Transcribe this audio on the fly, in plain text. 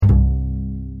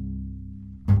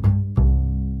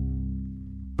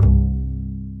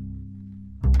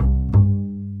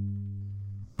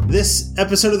This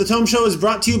episode of The Tome Show is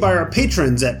brought to you by our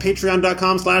patrons at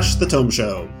patreon.com/The Tome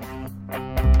Show.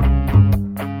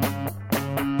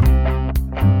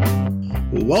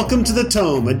 Welcome to The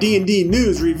Tome, a D&D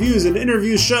news, reviews, and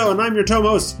interviews show, and I'm your Tome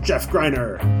host, Jeff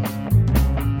Greiner.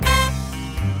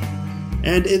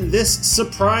 And in this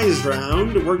surprise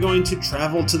round, we're going to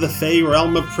travel to the Fey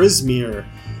realm of Prismeer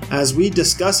as we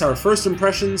discuss our first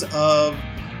impressions of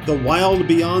The Wild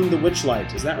Beyond the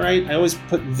Witchlight. Is that right? I always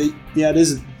put the... Yeah, it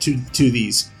is to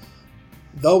these.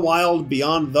 The Wild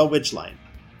Beyond the Witchlight.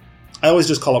 I always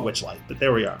just call it Witchlight, but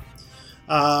there we are.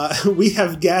 We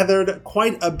have gathered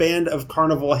quite a band of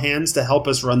carnival hands to help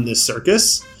us run this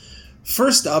circus.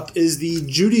 First up is the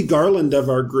Judy Garland of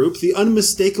our group, the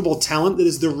unmistakable talent that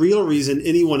is the real reason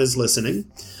anyone is listening.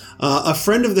 A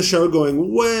friend of the show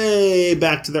going way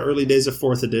back to the early days of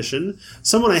 4th edition.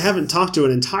 Someone I haven't talked to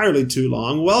in entirely too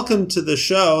long. Welcome to the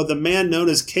show, the man known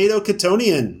as Cato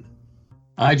Catonian.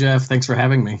 Hi, Jeff. Thanks for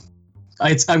having me.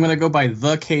 I'm going to go by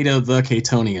the Cato the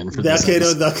Catonian for this. The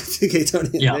Cato the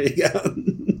Catonian. Yeah. There you go.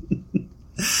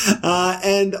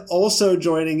 And also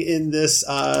joining in this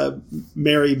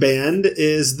merry band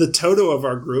is the Toto of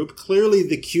our group, clearly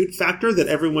the cute factor that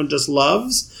everyone just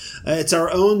loves. It's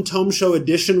our own Tome Show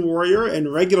edition warrior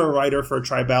and regular writer for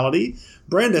Tribality,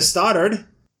 Brandis Stoddard.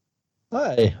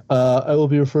 Hi, I will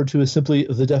be referred to as simply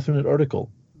the definite article.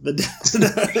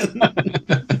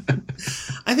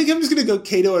 I think I'm just going to go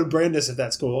Cato and Brandis if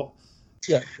that's cool.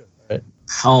 Yeah, sure. All right.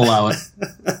 I'll allow it.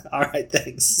 All right,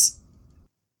 thanks.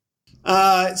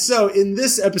 So in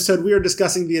this episode, we are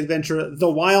discussing the adventure The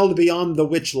Wild Beyond the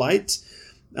Witchlight,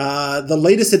 the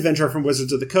latest adventure from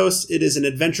Wizards of the Coast. It is an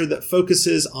adventure that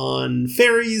focuses on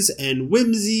fairies and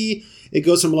whimsy. It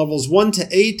goes from levels 1 to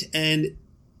 8, and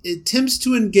it attempts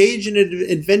to engage in an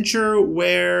adventure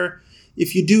where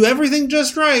if you do everything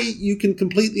just right, you can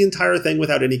complete the entire thing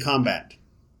without any combat.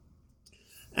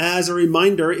 As a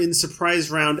reminder, in surprise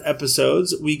round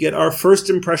episodes, we get our first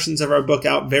impressions of our book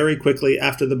out very quickly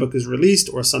after the book is released,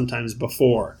 or sometimes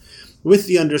before, with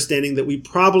the understanding that we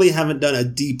probably haven't done a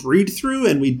deep read-through,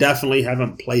 and we definitely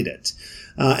haven't played it.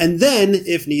 And then,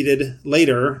 if needed,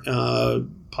 later,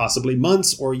 possibly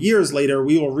months or years later,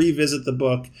 we will revisit the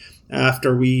book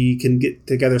after we can get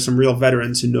together some real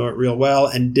veterans who know it real well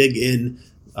and dig in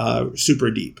super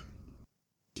deep.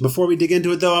 Before we dig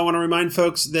into it, though, I want to remind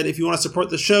folks that if you want to support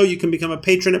the show, you can become a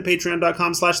patron at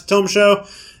patreon.com/thetomeshow.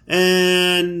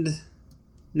 And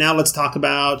now let's head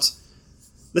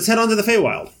on to the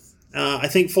Feywild. I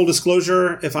think, full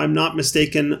disclosure, if I'm not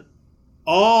mistaken,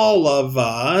 all of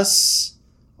us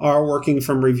are working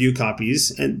from review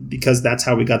copies, and because that's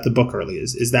how we got the book early.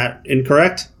 Is that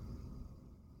incorrect?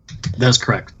 That's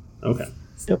correct. Okay.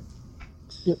 Yep.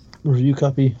 Review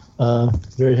copy.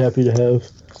 Very happy to have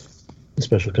a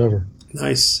special cover.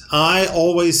 Nice. I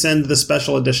always send the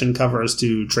special edition covers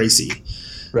to Tracy.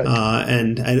 Right.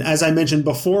 And as I mentioned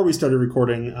before we started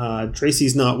recording,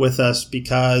 Tracy's not with us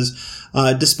because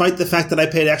despite the fact that I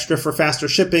paid extra for faster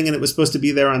shipping and it was supposed to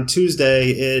be there on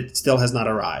Tuesday, it still has not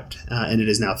arrived. And it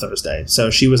is now Thursday. So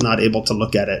she was not able to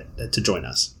look at it to join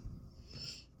us.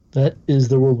 That is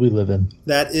the world we live in.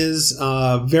 That is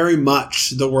very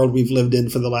much the world we've lived in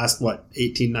for the last,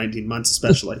 18, 19 months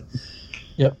especially.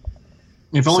 Yep.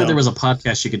 If only there was a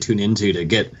podcast you could tune into to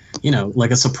get,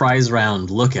 like a surprise round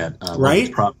look at right?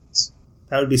 products.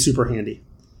 That would be super handy.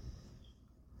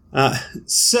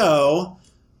 So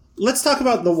let's talk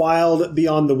about The Wild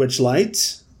Beyond the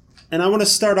Witchlight. And I want to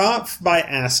start off by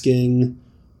asking,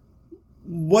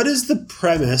 what is the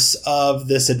premise of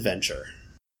this adventure?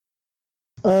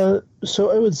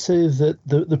 So I would say that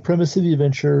the premise of the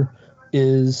adventure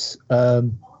is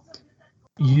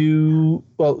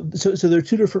so there are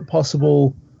two different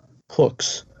possible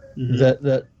hooks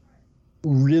that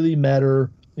really matter,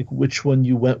 like which one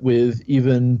you went with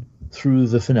even through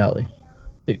the finale.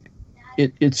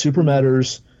 It super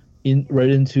matters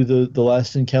right into the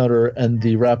last encounter and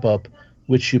the wrap up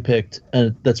which you picked,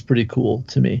 and that's pretty cool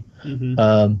to me.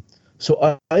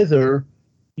 So either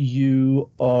you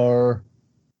are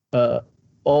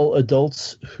all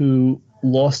adults who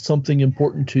lost something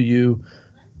important to you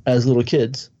as little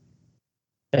kids,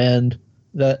 and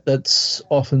that's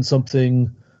often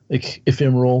something like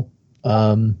ephemeral,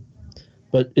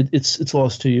 but it's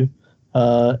lost to you,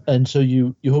 and so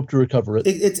you hope to recover it.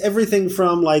 It's everything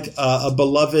from like a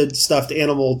beloved stuffed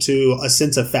animal to a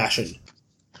sense of fashion,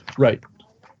 right?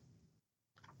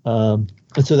 And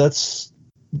so that's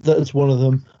one of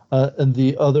them, and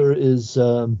the other is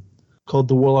called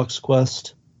The Warlock's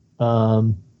Quest,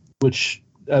 which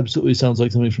absolutely sounds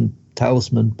like something from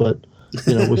Talisman, but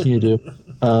what can you do?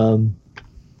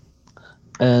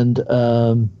 And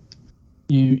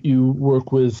you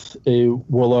work with a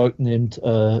warlock named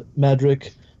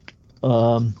Madrick,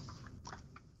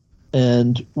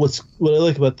 and what I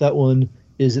like about that one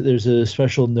is that there's a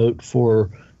special note for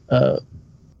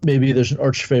maybe there's an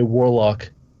Archfey warlock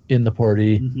in the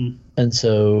party, and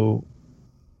so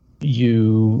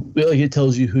it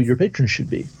tells you who your patron should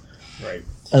be. Right.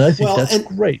 And I think that's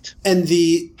great. And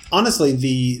the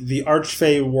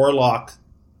Archfey warlock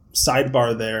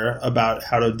sidebar there about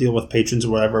how to deal with patrons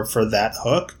or whatever for that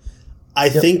hook, I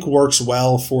think works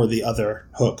well for the other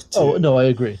hook too. Oh no, I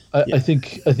agree. I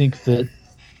think that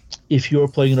if you're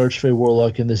playing an Archfey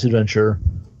warlock in this adventure,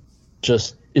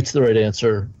 it's the right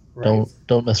answer. Right.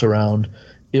 Don't mess around.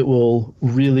 It will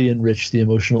really enrich the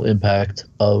emotional impact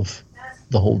of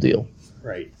the whole deal.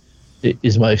 Right. It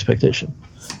is my expectation.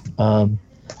 And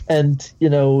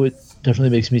it definitely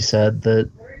makes me sad that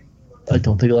I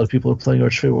don't think a lot of people are playing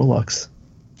Archfey warlocks.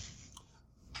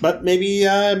 But maybe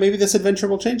this adventure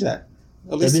will change that.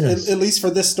 At least for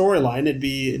this storyline, it'd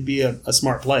be a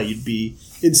smart play. You'd be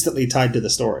instantly tied to the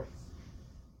story.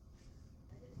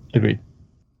 Agreed.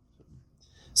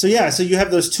 So you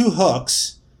have those two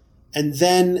hooks, and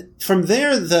then from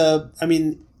there,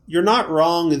 you're not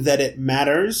wrong that it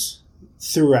matters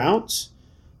throughout,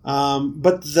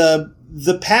 but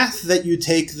the path that you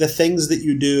take, the things that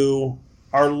you do,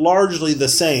 are largely the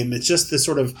same. It's just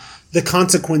the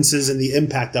consequences and the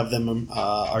impact of them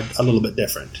are a little bit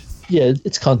different. Yeah,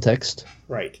 it's context.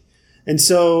 Right. And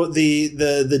so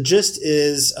the gist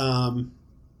is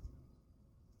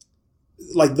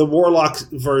like the warlock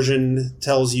version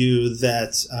tells you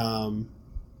that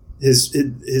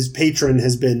his patron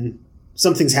has been,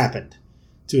 something's happened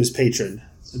to his patron,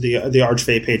 the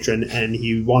Archfey patron, and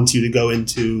he wants you to go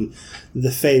into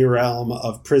the Fey realm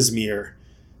of Prismeer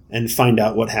and find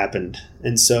out what happened.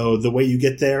 And so the way you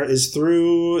get there is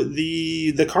through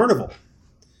the carnival.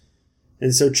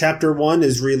 And so chapter 1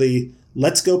 is really,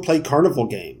 let's go play carnival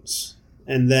games.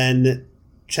 And then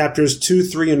chapters 2,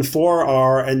 3, and 4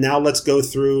 are, and now let's go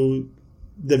through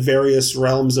the various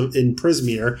realms in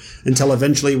Prismeer until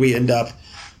eventually we end up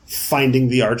finding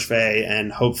the Archfey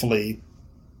and hopefully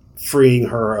freeing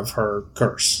her of her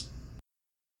curse.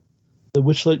 The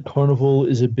Witchlight Carnival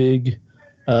is a big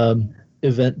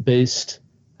event-based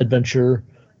adventure.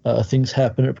 Things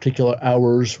happen at particular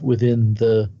hours within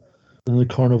the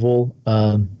carnival,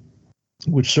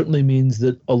 which certainly means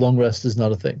that a long rest is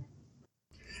not a thing.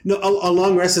 No, a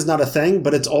long rest is not a thing,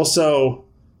 but it's also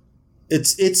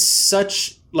it's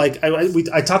such, like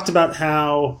I talked about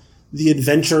how the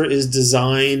adventure is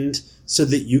designed so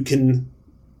that you can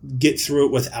get through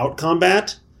it without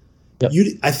combat. Yep.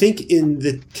 I think in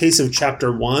the case of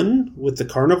chapter 1 with the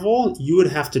carnival, you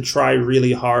would have to try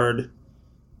really hard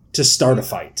to start a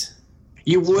fight.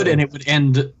 You would, and it would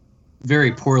end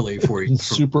very poorly for you.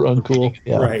 Super uncool.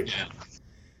 Yeah. Right.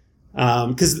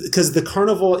 Because the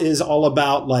carnival is all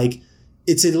about, like,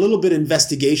 it's a little bit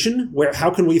investigation, where how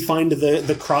can we find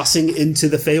the crossing into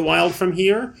the Feywild from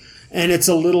here? And it's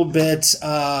a little bit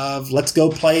of, let's go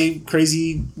play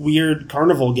crazy, weird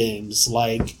carnival games,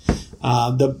 like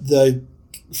the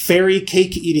fairy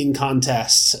cake eating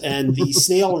contests and the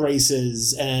snail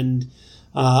races and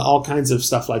all kinds of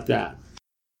stuff like that.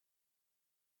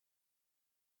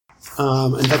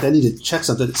 In fact, I need to check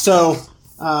something. So,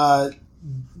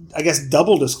 I guess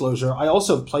double disclosure, I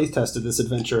also play tested this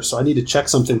adventure, so I need to check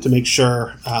something to make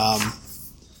sure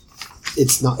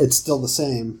it's still the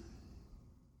same.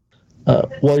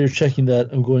 While you're checking that,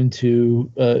 I'm going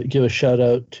to give a shout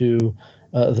out to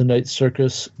The Night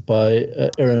Circus by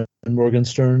Erin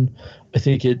Morgenstern. I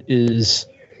think it is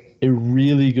a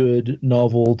really good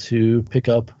novel to pick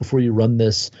up before you run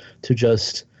this, to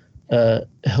just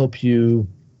help you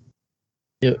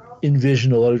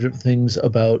envision a lot of different things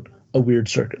about a weird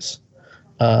circus.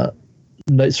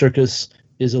 Night Circus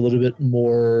is a little bit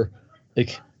more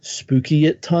like spooky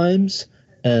at times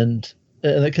and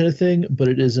that kind of thing, but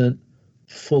it isn't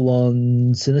full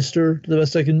on sinister to the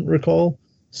best I can recall.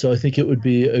 So I think it would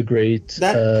be a great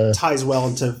that ties well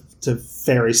into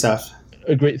fairy stuff.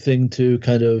 A great thing to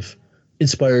kind of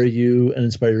inspire you and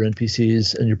inspire your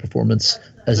NPCs and your performance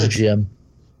as a GM.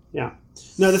 Yeah.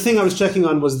 No, the thing I was checking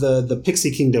on was the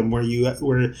Pixie Kingdom, where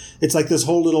it's like this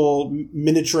whole little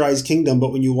miniaturized kingdom,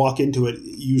 but when you walk into it,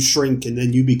 you shrink and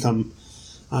then you become,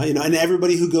 and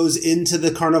everybody who goes into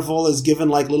the carnival is given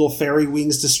like little fairy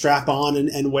wings to strap on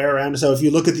and wear around. So if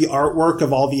you look at the artwork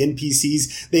of all the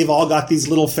NPCs, they've all got these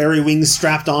little fairy wings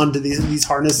strapped on to these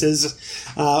harnesses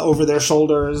over their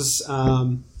shoulders.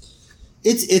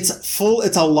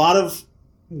 It's a lot of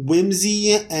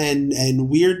whimsy and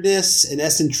weirdness and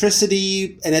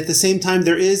eccentricity, and at the same time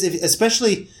there is,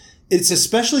 especially it's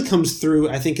especially comes through,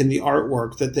 I think, in the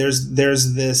artwork that there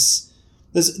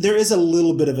is a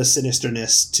little bit of a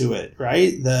sinisterness to it,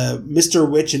 right? The Mr.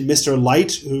 Witch and Mr.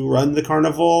 Light who run the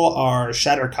carnival are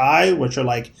Shatterkai, which are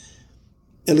like,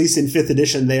 at least in 5th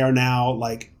edition, they are now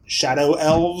like shadow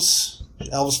elves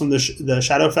from the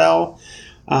Shadowfell.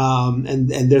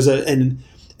 And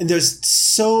there's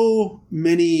so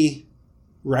many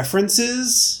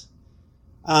references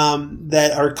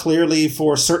that are clearly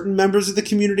for certain members of the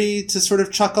community to sort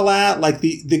of chuckle at, like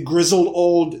the grizzled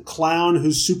old clown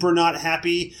who's super not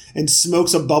happy and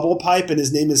smokes a bubble pipe, and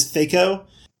his name is Thako.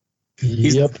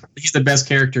 He's the best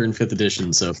character in 5th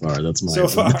edition so far. That's my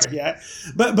opinion. Yeah.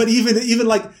 But even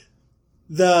like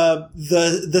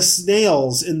the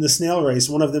snails in the snail race,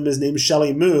 one of them is named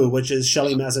Shelly Moo, which is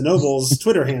Shelly Mazinoble's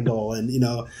Twitter handle, and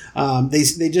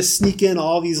they just sneak in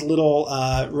all these little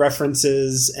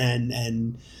references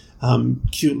and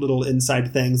cute little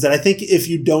inside things that I think if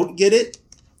you don't get it,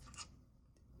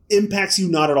 impacts you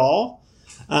not at all,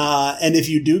 and if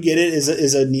you do get it,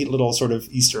 is a neat little sort of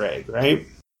Easter egg, right?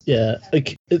 Yeah,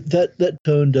 like that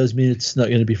tone does mean it's not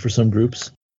going to be for some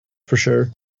groups, for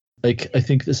sure. Like, I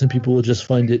think that some people will just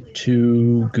find it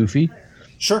too goofy.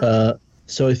 Sure.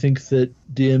 So I think that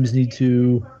DMs need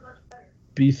to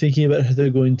be thinking about how they're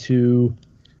going to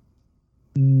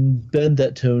bend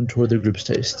that tone toward their group's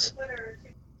tastes.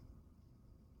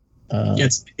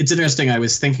 It's interesting. I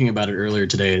was thinking about it earlier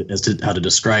today as to how to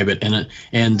describe it, and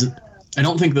I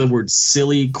don't think the word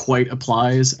silly quite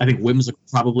applies. I think whimsical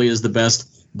probably is the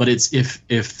best. But it's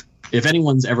if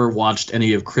anyone's ever watched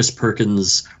any of Chris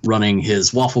Perkins running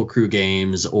his Waffle Crew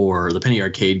games or the Penny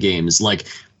Arcade games, like,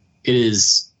 it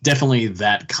is definitely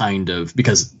that kind of,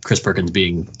 because Chris Perkins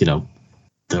being,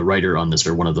 the writer on this,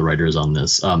 or one of the writers on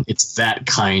this, it's that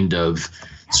kind of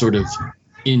sort of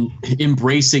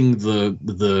embracing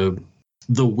the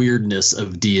weirdness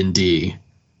of D&D.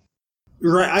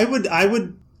 Right. I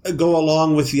would go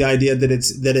along with the idea that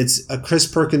it's a Chris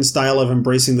Perkins style of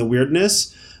embracing the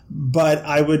weirdness, but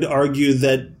I would argue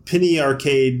that Penny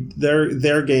Arcade,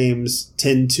 their games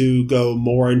tend to go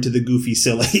more into the goofy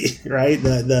silly, right?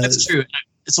 That's true.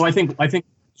 So I think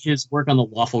his work on the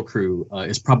Waffle Crew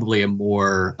is probably a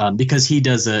more because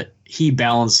he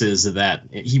balances that.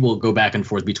 He will go back and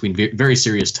forth between very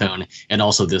serious tone and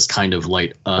also this kind of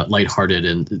lighthearted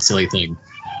and silly thing.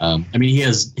 He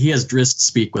has Drizzt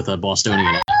speak with a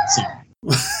Bostonian accent.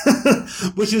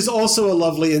 Which is also a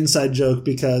lovely inside joke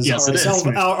because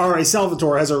R.A.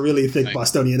 Salvatore has a really thick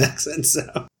Bostonian accent.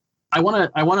 So I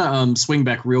want to swing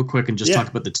back real quick and just talk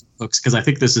about the 2 hooks, because I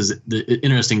think this is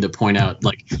interesting to point out.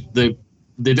 Like, the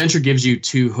adventure gives you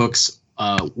 2 hooks,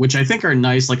 which I think are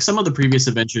nice. Like, some of the previous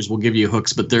adventures will give you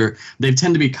hooks, but they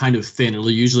tend to be kind of thin.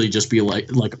 It'll usually just be like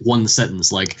one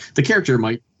sentence, like the character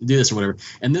might do this or whatever.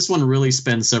 And this one really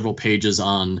spends several pages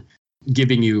on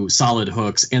giving you solid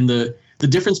hooks. And the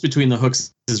difference between the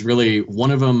hooks is really, one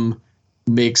of them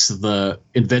makes the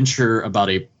adventure about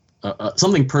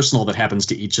something personal that happens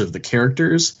to each of the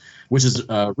characters, which is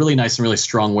a really nice and really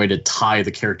strong way to tie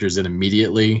the characters in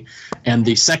immediately. And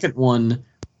the second one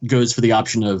goes for the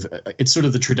option of, it's sort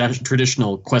of the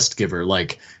traditional quest giver.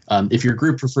 Like, if your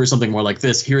group prefers something more like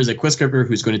this, here is a quest giver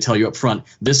who's going to tell you up front,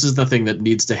 this is the thing that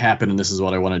needs to happen and this is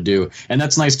what I want to do. And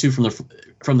that's nice too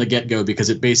from the get-go,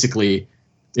 because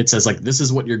it says, like, this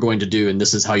is what you're going to do and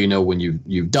this is how you know when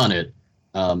you've done it,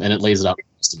 and it lays it out for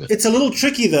the rest of it. It's a little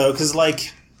tricky though, because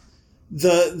like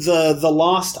the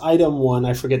lost item one,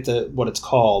 I forget what it's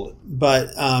called,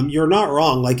 but you're not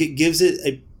wrong. Like, it gives it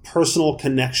a personal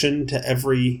connection to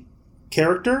every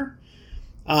character,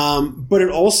 but it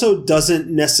also doesn't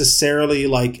necessarily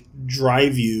like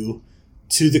drive you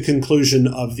to the conclusion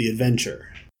of the adventure.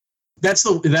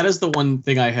 That is the one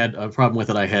thing I had a problem with,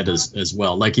 that I had as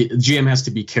well. Like, GM has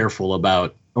to be careful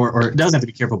about, or it doesn't have to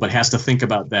be careful, but has to think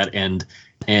about that, and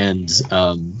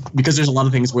because there's a lot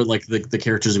of things where like the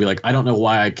characters will be like, I don't know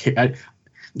why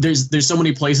there's so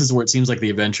many places where it seems like the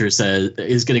adventure is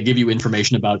going to give you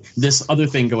information about this other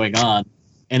thing going on,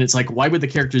 and it's like, why would the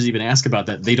characters even ask about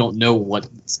that? They don't know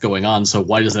what's going on, so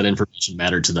why does that information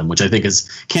matter to them? Which I think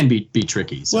can be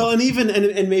tricky. So. Well,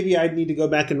 and maybe I'd need to go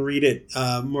back and read it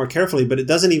more carefully, but it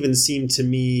doesn't even seem to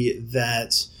me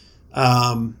that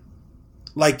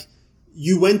like,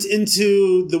 you went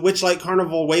into the Witchlight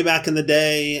Carnival way back in the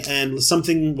day and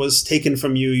something was taken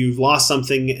from you, you've lost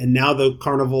something, and now the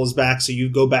carnival is back, so you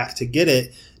go back to get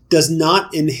it, does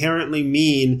not inherently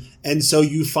mean, and so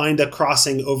you find a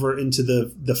crossing over into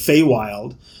the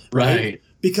Feywild, right?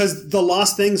 Because the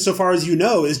lost thing, so far as you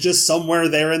know, is just somewhere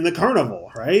there in the carnival,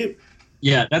 right?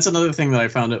 Yeah, that's another thing that I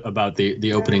found about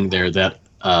the opening there, that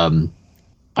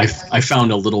I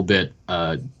found a little bit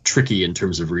tricky in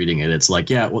terms of reading it. It's like,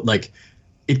 yeah, like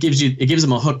it gives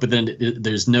them a hook, but then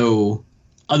there's no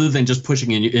other than just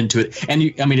pushing into it.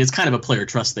 And I mean, it's kind of a player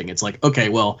trust thing. It's like, okay,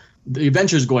 well, the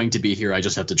adventure's going to be here. I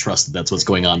just have to trust that that's what's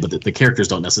going on. But the characters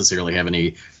don't necessarily have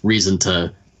any reason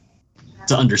to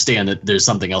understand that there's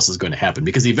something else is going to happen,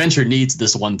 because the adventure needs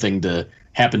this one thing to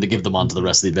happen to give them on to the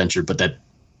rest of the adventure, but that,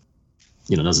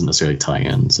 doesn't necessarily tie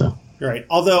in. So right.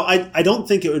 Although I don't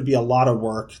think it would be a lot of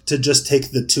work to just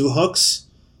take the two hooks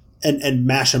and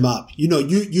mash them up.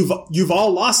 You've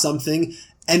all lost something,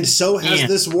 and so has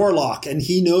this warlock, and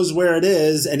he knows where it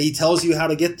is, and he tells you how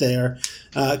to get there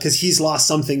because he's lost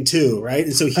something too, right?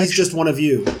 And so he's just one of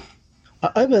you.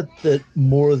 I bet that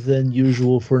more than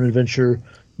usual for an adventure,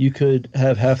 you could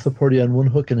have half the party on one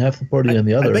hook and half the party on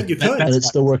the other. I bet you could. And it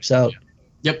still works out.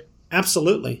 Yep.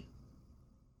 Absolutely.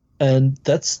 And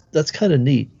that's kind of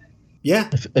neat. Yeah.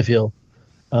 I feel.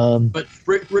 But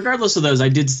regardless of those, I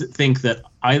did think that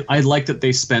I like that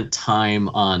they spent time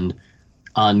on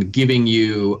giving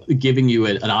you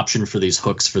an option for these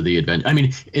hooks for the adventure. I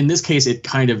mean, in this case,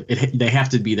 they have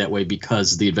to be that way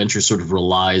because the adventure sort of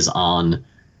relies on,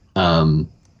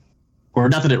 or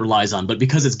not that it relies on, but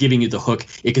because it's giving you the hook,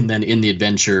 it can then in the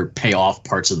adventure pay off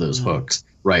parts of those hooks,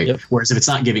 right? Yep. Whereas if it's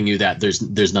not giving you that,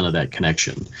 there's none of that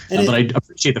connection. But I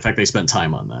appreciate the fact they spent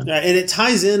time on that. And it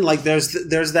ties in, like there's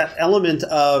that element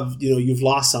of, you've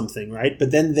lost something, right?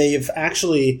 But then they've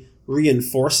actually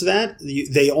reinforced that.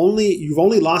 You've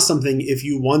only lost something if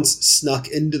you once snuck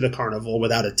into the carnival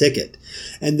without a ticket.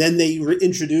 And then they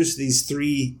introduce these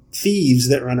 3 thieves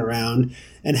that run around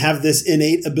and have this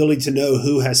innate ability to know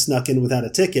who has snuck in without a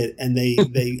ticket, and they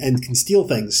and can steal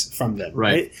things from them,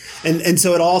 right? And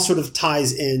so it all sort of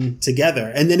ties in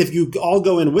together. And then if you all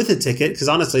go in with a ticket, because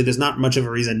honestly, there's not much of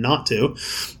a reason not to,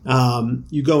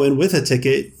 you go in with a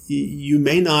ticket, you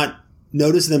may not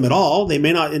notice them at all. They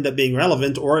may not end up being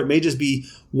relevant, or it may just be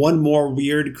one more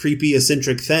weird, creepy,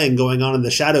 eccentric thing going on in the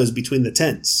shadows between the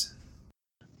tents.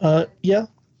 Yeah,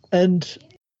 and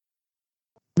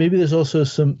maybe there's also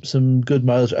some good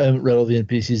mileage. I haven't read all the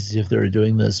NPCs to see if they're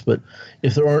doing this, but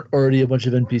if there aren't already a bunch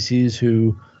of NPCs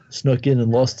who snuck in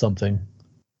and lost something,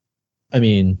 I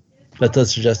mean, that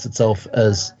does suggest itself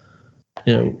as,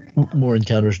 more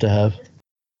encounters to have.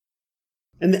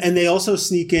 And they also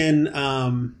sneak in.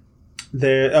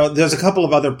 There's a couple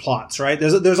of other plots, right?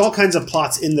 There's all kinds of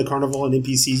plots in the carnival and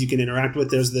NPCs you can interact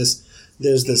with. There's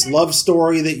this love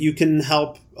story that you can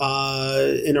help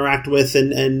interact with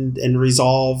and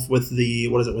resolve with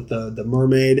the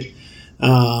mermaid,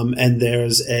 and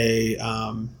there's a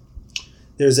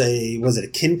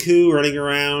Kinku running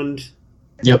around,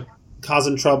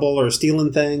 causing trouble or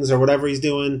stealing things or whatever he's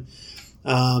doing.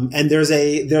 And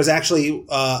there's actually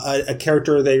a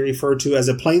character they refer to as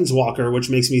a planeswalker,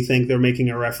 which makes me think they're making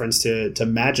a reference to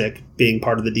magic being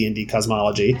part of the D&D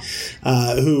cosmology,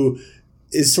 who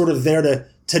is sort of there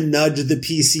to nudge the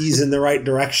PCs in the right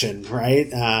direction,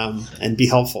 right? And be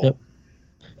helpful.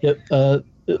 Yep.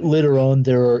 Later on,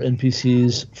 there are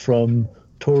NPCs from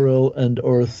Toril and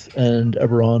Orth and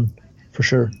Eberron, for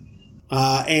sure.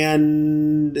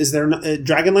 And is there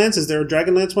Dragonlance? Is there a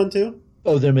Dragonlance one too?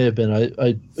 Oh, there may have been.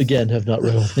 I again have not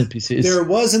read all the NPCs. There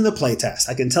was in the playtest.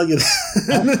 I can tell you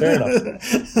that. Fair enough.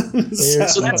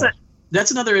 So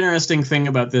that's another interesting thing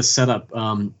about this setup,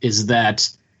 is that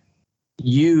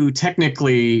you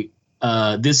technically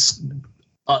this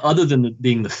other than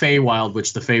being the Feywild,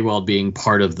 which the Feywild being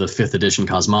part of the 5th edition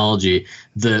cosmology,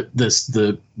 the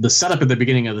setup at the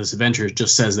beginning of this adventure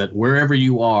just says that wherever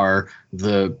you are,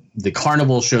 the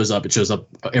carnival shows up. It shows up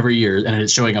every year, and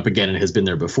it's showing up again, and it has been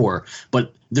there before.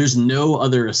 But there's no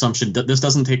other assumption that this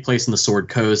doesn't take place in the Sword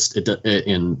Coast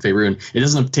in Faerun. It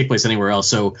doesn't take place anywhere else.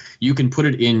 So you can put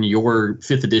it in your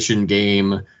 5th edition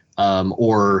game,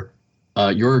 or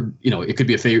it could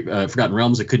be a Forgotten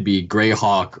Realms, it could be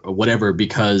Greyhawk or whatever,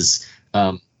 because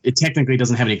it technically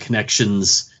doesn't have any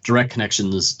direct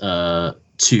connections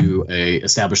to a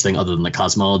established thing other than the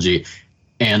cosmology,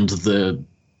 and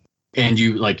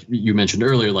you, like you mentioned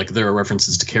earlier, like there are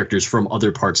references to characters from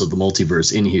other parts of the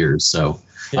multiverse in here. So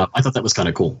I thought that was kind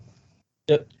of cool.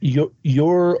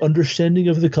 Your understanding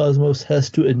of the cosmos has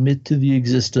to admit to the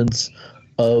existence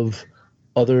of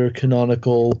other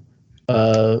canonical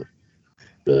primes.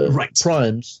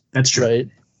 That's true. Right?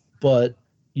 But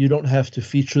you don't have to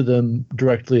feature them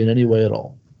directly in any way at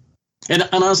all. And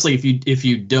honestly, if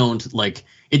you don't, like,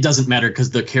 it doesn't matter,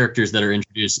 because the characters that are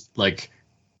introduced, like,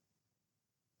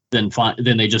 then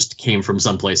they just came from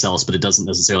someplace else, but it doesn't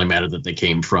necessarily matter that they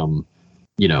came from,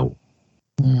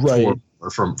 right, or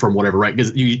from whatever, right?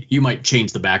 Because you might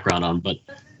change the background on, but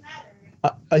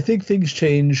I think things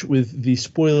change with the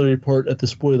spoilery part at the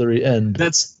spoilery end.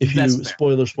 That's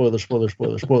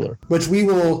spoiler. Which we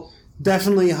will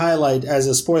definitely highlight as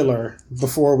a spoiler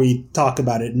before we talk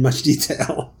about it in much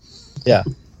detail. Yeah.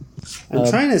 I'm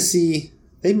trying to see.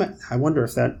 I wonder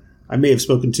if that. I may have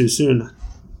spoken too soon.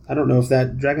 I don't know if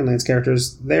that Dragonlance character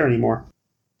is there anymore.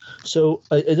 So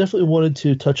I definitely wanted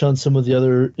to touch on some of the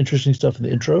other interesting stuff in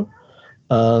the intro.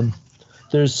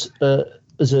 There's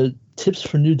a tips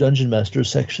for new dungeon masters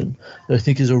section that I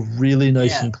think is a really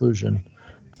nice inclusion.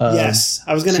 Yes,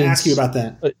 I was going to ask you about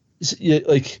that.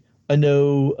 I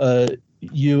know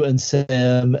you and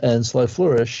Sam and Sly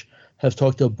Flourish have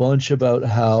talked a bunch about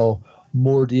how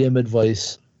more DM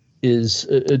advice is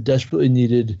a desperately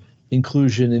needed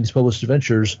inclusion in these published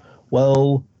adventures.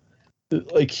 Well,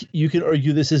 you can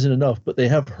argue this isn't enough, but they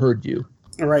have heard you.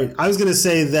 Right. I was going to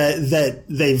say that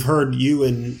they've heard you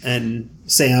and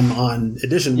Sam on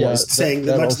Edition Wars saying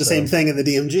much the same thing in the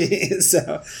DMG.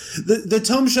 So the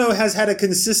Tome Show has had a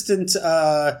consistent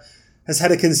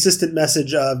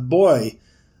message of, boy,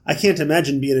 I can't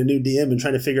imagine being a new DM and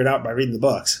trying to figure it out by reading the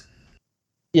books.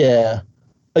 Yeah.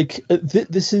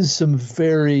 This is some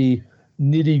very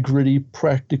nitty-gritty,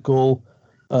 practical,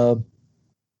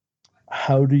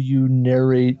 how do you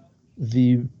narrate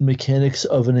the mechanics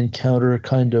of an encounter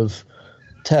kind of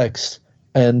text.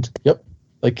 And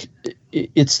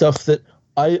it's stuff that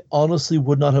I honestly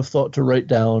would not have thought to write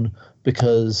down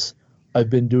because I've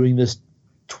been doing this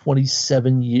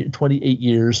 28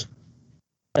 years,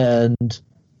 and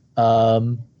I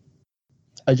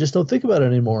just don't think about it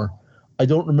anymore. I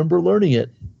don't remember learning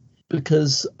it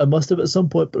because I must have at some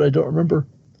point, but I don't remember.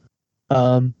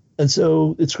 And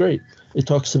so it's great. It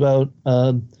talks about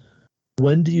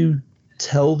when do you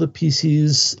tell the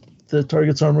PCs the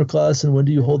target's armor class and when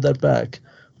do you hold that back?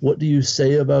 What do you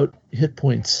say about hit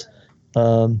points?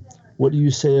 What do you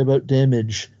say about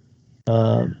damage?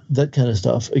 That kind of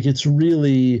stuff. It's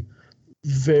really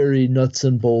very nuts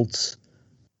and bolts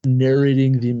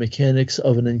narrating the mechanics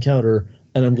of an encounter,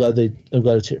 and I'm glad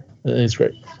it's here. I think it's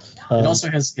great. It also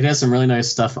has some really nice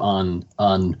stuff on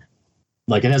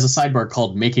like it has a sidebar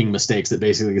called Making Mistakes that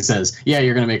basically says, yeah,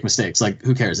 you're going to make mistakes. Like,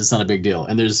 who cares? It's not a big deal.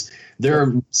 And there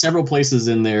are several places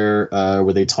in there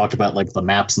where they talk about like the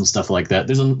maps and stuff like that.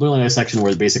 There's a really nice section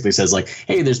where it basically says like,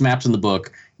 hey, there's maps in the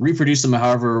book. Reproduce them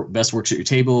however best works at your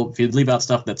table. If you leave out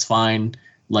stuff, that's fine.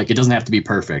 Like, it doesn't have to be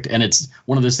perfect. And it's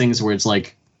one of those things where it's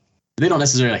like, they don't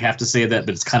necessarily have to say that,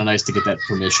 but it's kind of nice to get that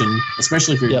permission,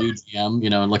 especially if you're a new GM,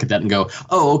 and look at that and go,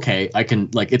 oh, okay, I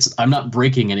can, I'm not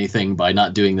breaking anything by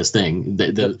not doing this thing.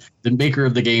 The maker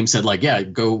of the game said, yeah,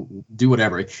 go do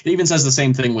whatever. It even says the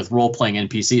same thing with role-playing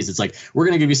NPCs. It's like, we're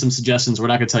going to give you some suggestions. We're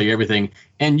not going to tell you everything.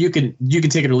 And you can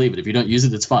take it or leave it. If you don't use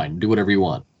it, it's fine. Do whatever you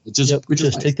want. It's just,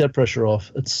 just nice. Take that pressure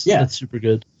off. That's super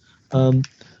good. I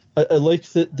like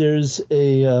that there's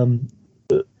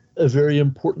a very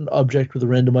important object with a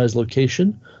randomized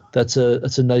location. That's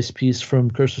a nice piece from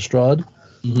Curse of Strahd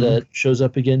that shows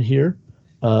up again here.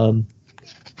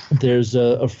 There's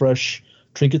a fresh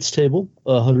trinkets table,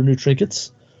 100 new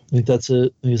trinkets. I think that's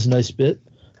a nice bit.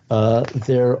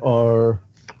 There are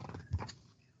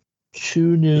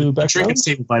 2 new backgrounds. The trinkets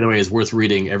table, by the way, is worth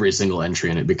reading every single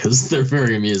entry in it because they're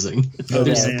very amusing.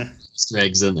 There's Easter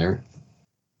eggs in there.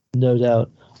 No doubt.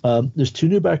 There's 2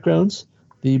 new backgrounds.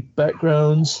 The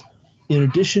backgrounds, in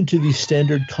addition to the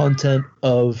standard content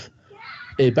of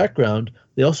a background,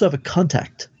 they also have a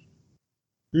contact.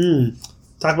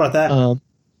 Talk about that.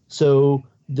 So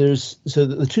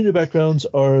the 2 new backgrounds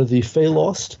are the Fey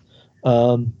Lost,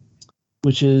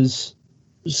 which is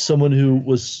someone who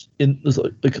was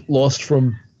lost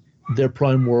from their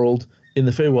prime world in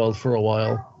the Feywild for a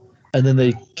while, and then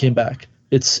they came back.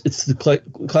 It's the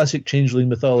classic changeling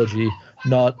mythology,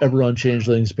 not Eberron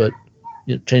changelings, but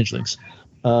changelings.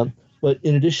 But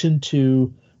in addition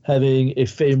to having a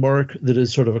Fey mark that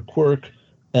is sort of a quirk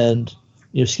and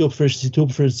skill proficiency, tool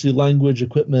proficiency, language,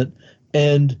 equipment,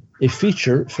 and a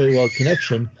feature, Feywild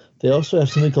Connection, they also have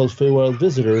something called Feywild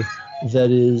Visitor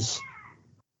that is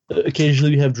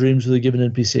occasionally you have dreams with a given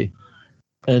NPC.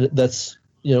 And that's,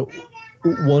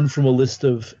 one from a list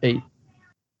of 8.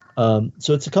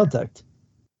 So it's a contact.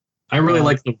 I really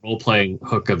like the role-playing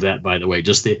hook of that, by the way. It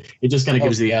just kind of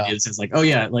gives you the idea. It says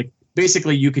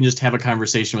basically you can just have a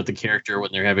conversation with the character when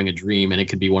they're having a dream, and it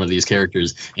could be one of these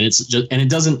characters. And it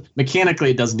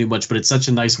doesn't do much, but it's such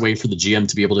a nice way for the GM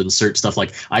to be able to insert stuff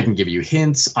like, I can give you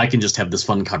hints, I can just have this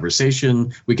fun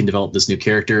conversation, we can develop this new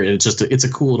character, and it's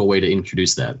a cool little way to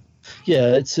introduce that.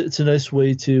 Yeah, it's a nice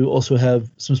way to also have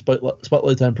some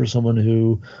spotlight time for someone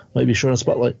who might be short on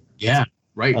spotlight. Yeah,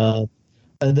 right.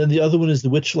 And then the other one is the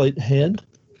Witchlight Hand,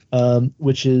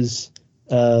 which is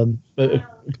a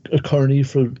carny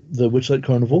for the Witchlight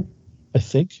Carnival, I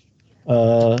think.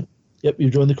 Yep,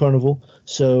 you joined the carnival.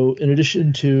 So in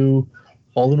addition to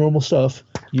all the normal stuff,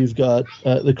 you've got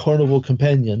the carnival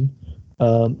companion,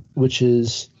 which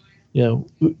is,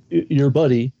 your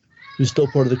buddy who's still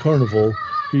part of the carnival,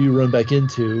 who you run back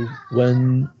into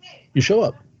when you show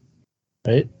up,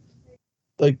 right?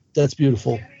 Like, that's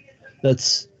beautiful.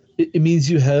 It means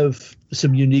you have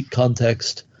some unique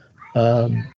context,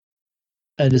 and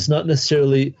it's not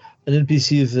necessarily an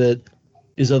NPC that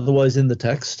is otherwise in the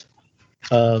text.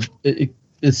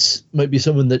 It's might be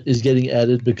someone that is getting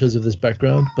added because of this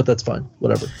background, but that's fine.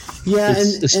 Whatever. Yeah,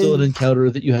 it's still an encounter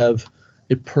that you have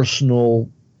a personal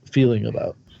feeling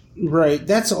about. Right.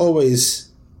 That's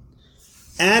always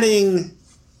adding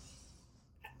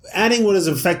what is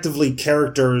effectively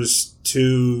characters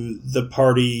to the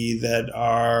party that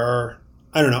are,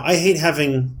 I don't know. I hate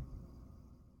having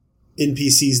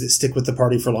NPCs that stick with the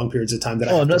party for long periods of time.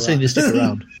 I'm not saying they stick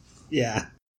around. Yeah.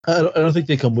 I don't think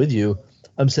they come with you.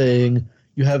 I'm saying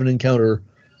you have an encounter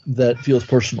that feels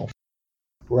personal.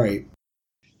 Right.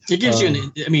 It gives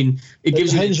you it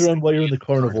gives you hangs around while you're in the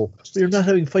carnival. But you're not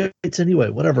having fights anyway,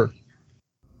 whatever.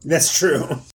 That's true.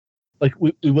 Like,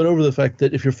 we went over the fact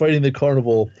that if you're fighting the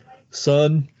carnival,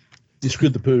 son, you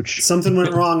screwed the pooch. Something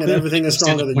went wrong and everything is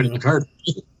stronger than you.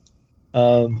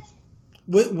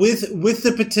 With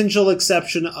the potential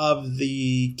exception of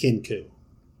the Kenku.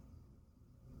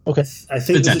 Okay. I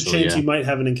think there's a chance you might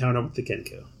have an encounter with the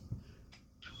Kenku.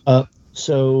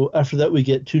 So after that, we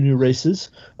get 2 new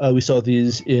races. We saw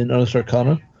these in Honest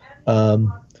Arcana.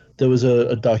 There was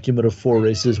a document of 4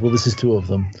 races. Well, this is 2 of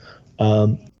them.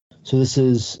 So this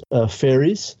is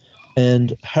fairies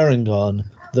and Harengon,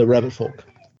 the rabbit folk.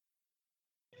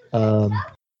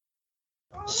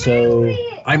 So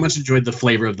I much enjoyed the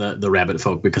flavor of the rabbit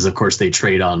folk because, of course, they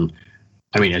trade on,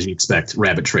 as you expect,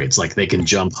 rabbit traits. Like, they can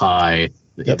jump high.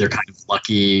 Yep. They're kind of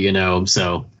lucky,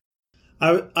 so...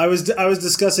 I was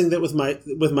discussing that with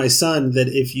my son, that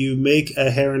if you make a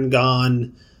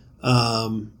Harengon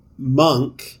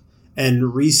monk and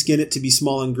reskin it to be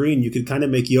small and green, you could kind of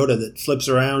make Yoda that flips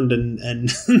around and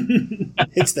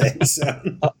hits things. So.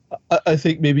 I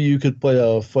think maybe you could play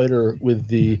a fighter with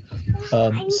the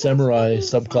samurai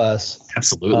subclass.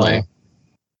 Absolutely.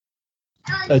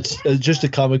 It's just a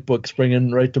comic book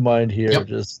springing right to mind here.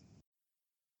 Yep.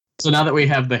 So now that we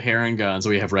have the Harengons,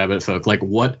 we have rabbit folk. Like,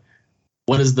 what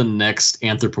is the next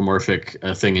anthropomorphic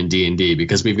thing in D&D?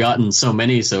 Because we've gotten so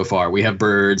many so far. We have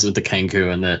birds with the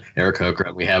Kenku and the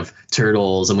Aarakocra. We have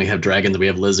turtles, and we have dragons, and we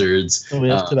have lizards. And we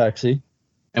have Tabaxi.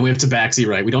 And we have Tabaxi,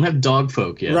 right? We don't have dog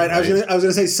folk yet. Right. I was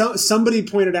gonna say, somebody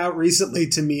pointed out recently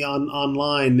to me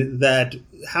online that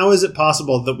how is it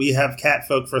possible that we have cat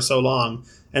folk for so long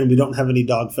and we don't have any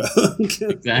dog folk?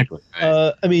 Exactly.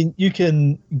 Right. You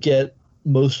can get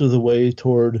most of the way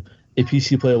toward a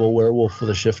PC playable werewolf with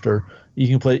a shifter.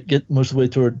 You can get most of the way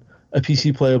toward a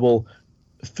PC playable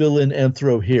fill-in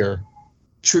anthro here.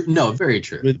 True. No, very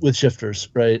true. With shifters,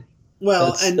 right?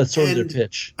 Well, that's sort of their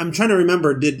pitch. I'm trying to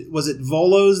remember. Was it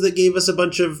Volos that gave us a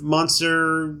bunch of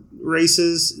monster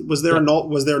races? Was there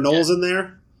Gnolls in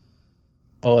there?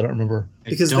 Oh, I don't remember.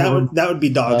 Because that would be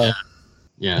dog.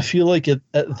 Yeah. I feel like at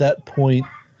that point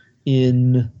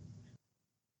in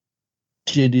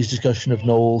G&D's discussion of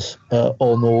Gnolls,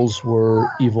 all Gnolls were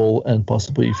evil and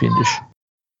possibly fiendish.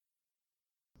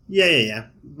 Yeah.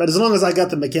 But as long as I got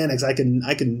the mechanics, I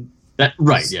can. That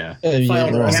right? Yeah.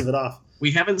 File the rest of it off. We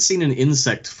haven't seen an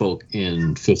insect folk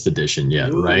in 5th edition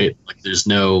yet, right? Like, there's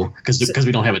no because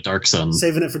we don't have a Dark Sun.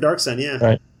 Saving it for Dark Sun, yeah.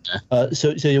 Right.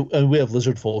 So we have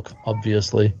lizard folk,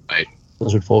 obviously. Right.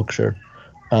 Lizard folk, sure.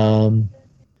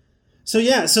 So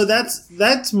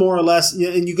that's more or less,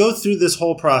 and you go through this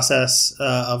whole process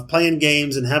of playing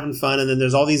games and having fun, and then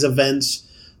there's all these events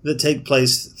that take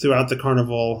place throughout the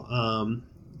carnival.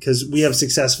 Because we have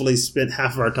successfully spent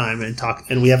half of our time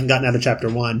and we haven't gotten out of chapter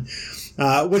 1.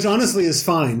 Which honestly is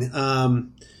fine,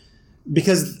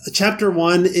 because chapter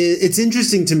 1 it's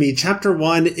interesting to me. Chapter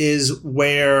 1 is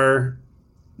where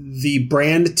the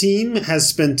brand team has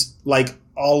spent like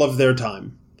all of their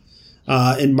time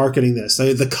in marketing this.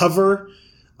 So the cover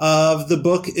of the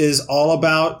book is all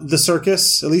about the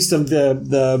circus, at least of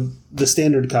the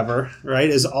standard cover, right?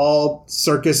 Is all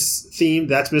circus themed.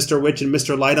 That's Mr. Witch and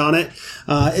Mr. Light on it.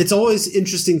 It's always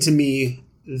interesting to me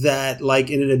that, like,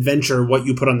 in an adventure, what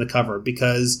you put on the cover,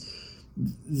 because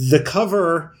the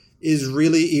cover is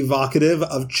really evocative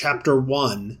of chapter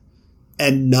 1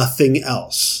 and nothing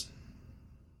else,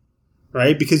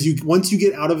 right? Because once you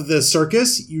get out of the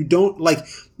circus, you don't, like,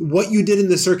 what you did in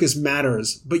the circus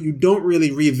matters, but you don't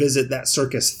really revisit that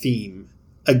circus theme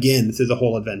again through the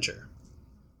whole adventure.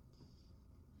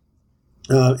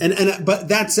 But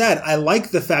that said, I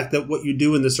like the fact that what you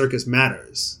do in the circus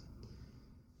matters.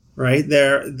 Right?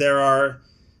 There are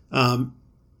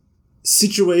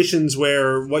situations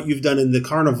where what you've done in the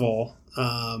carnival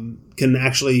can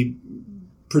actually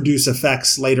produce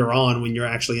effects later on when you're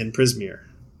actually in Prismeer.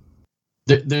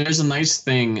 There's a nice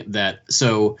thing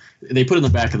so they put in the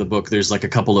back of the book, there's like a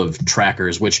couple of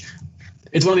trackers, which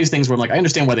it's one of these things where I'm like, I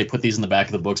understand why they put these in the back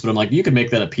of the books, but I'm like, you could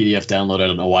make that a PDF download. I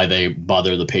don't know why they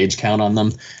bother the page count on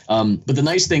them. But the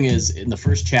nice thing is, in the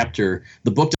first chapter,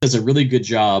 the book does a really good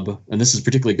job, and this is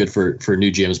particularly good for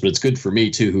new GMs, but it's good for me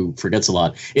too, who forgets a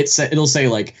lot. It'll say,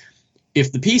 like,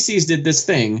 if the PCs did this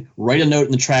thing, write a note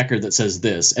in the tracker that says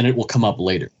this, and it will come up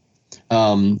later.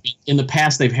 In the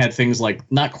past, they've had things like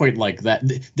not quite like that.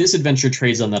 This adventure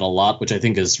trades on that a lot, which I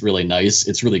think is really nice.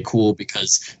 It's really cool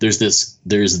because there's this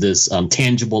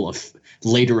tangible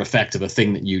later effect of a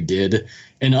thing that you did.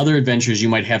 In other adventures, you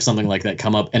might have something like that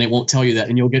come up, and it won't tell you that,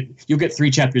 and you'll get 3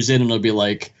 chapters in, and it'll be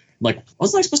like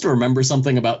wasn't I supposed to remember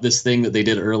something about this thing that they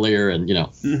did earlier? And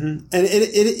and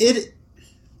it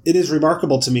is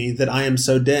remarkable to me that I am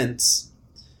so dense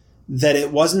that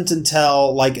it wasn't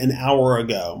until like an hour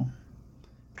ago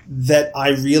that I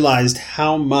realized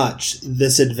how much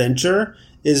this adventure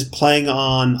is playing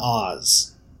on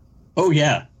Oz. Oh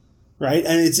yeah, right,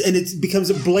 and it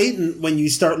becomes blatant when you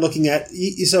start looking at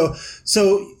so.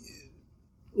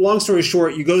 Long story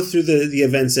short, you go through the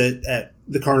events at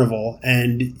the carnival,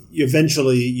 and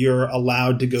eventually you're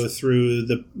allowed to go through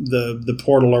the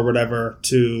portal or whatever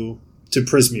to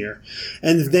Prismeer,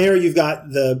 and there you've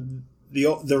got the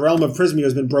realm of Prismeer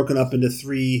has been broken up into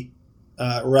 3.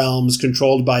 Realms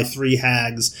controlled by 3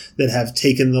 hags that have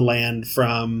taken the land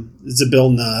from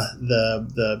Zybilna,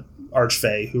 the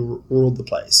archfey who ruled the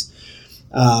place.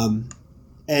 And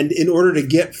in order to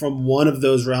get from one of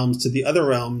those realms to the other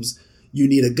realms, you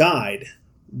need a guide.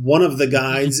 One of the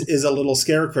guides is a little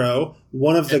scarecrow.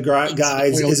 One of the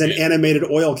guides is an animated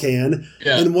oil can.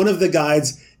 Yeah. And one of the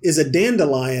guides is a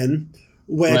dandelion,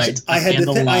 which I had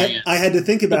to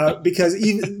think about because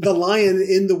even the lion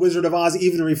in The Wizard of Oz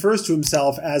even refers to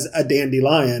himself as a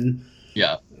dandelion.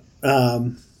 Yeah.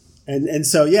 And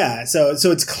so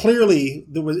it's clearly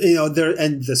there was there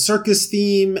and the circus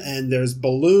theme, and there's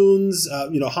balloons,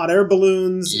 hot air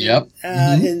balloons. Yep.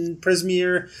 In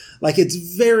Prismeer, like it's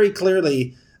very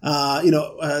clearly.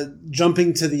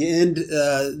 Jumping to the end,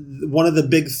 one of the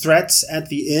big threats at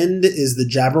the end is the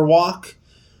Jabberwock.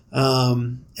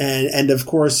 And of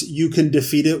course you can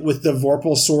defeat it with the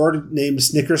Vorpal sword named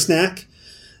Snickersnack.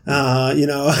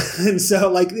 And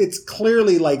so like it's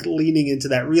clearly like leaning into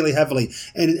that really heavily.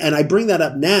 And I bring that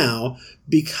up now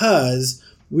because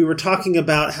we were talking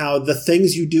about how the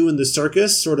things you do in the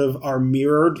circus sort of are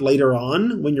mirrored later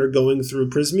on when you're going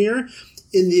through Prismeer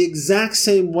in the exact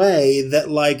same way that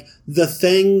like the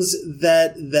things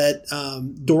that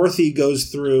Dorothy goes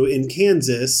through in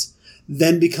Kansas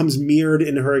then becomes mirrored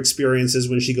in her experiences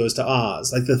when she goes to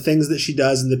Oz. Like the things that she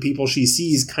does and the people she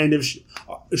sees kind of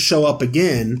show up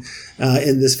again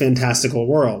in this fantastical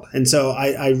world. And so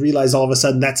I realized all of a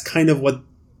sudden that's kind of what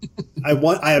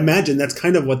I imagine that's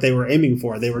kind of what they were aiming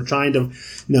for. They were trying to,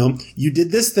 you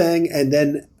did this thing and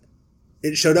then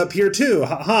it showed up here too.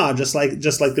 Just like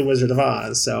the Wizard of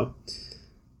Oz. So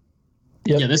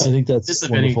I think that's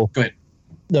wonderful. Go ahead.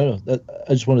 No,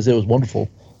 I just want to say it was wonderful.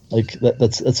 Like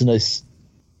that's a nice.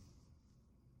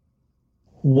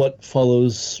 What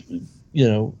follows,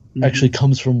 actually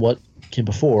comes from what came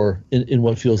before in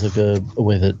what feels like a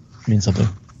way that means something.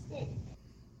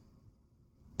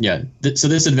 Yeah. So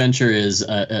this adventure is,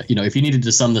 if you needed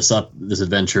to sum this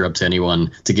adventure up to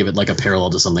anyone to give it like a parallel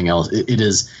to something else, it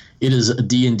is a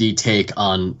D&D take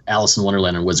on Alice in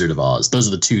Wonderland and Wizard of Oz. Those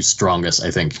are the 2 strongest, I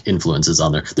think, influences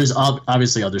on there. There's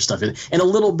obviously other stuff in it, and a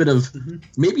little bit of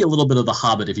maybe a little bit of The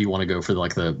Hobbit if you want to go for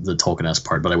like the Tolkien-esque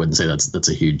part, but I wouldn't say that's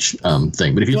a huge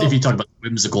thing. But if you talk about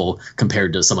whimsical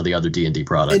compared to some of the other D&D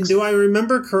products. And do I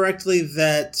remember correctly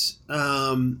that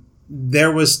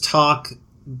there was talk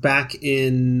back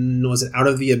in, was it Out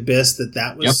of the Abyss,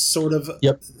 that was sort of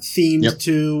themed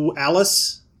to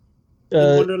Alice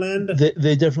in Wonderland?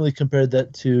 They definitely compared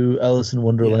that to Alice in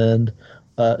Wonderland,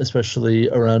 especially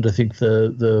around, I think,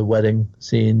 the wedding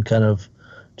scene, kind of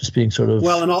just being sort of...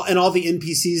 Well, and all the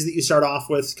NPCs that you start off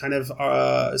with, kind of,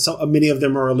 many of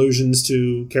them are allusions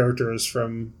to characters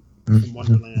from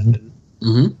Wonderland.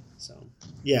 And,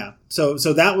 yeah. So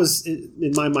that was,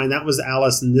 in my mind, that was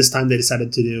Alice, and this time they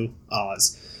decided to do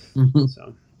Oz.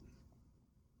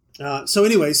 So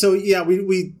anyway,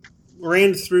 we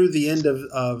ran through the end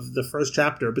of the first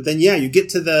chapter, but then you get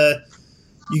to the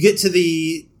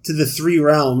 3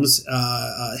 realms,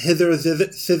 hither,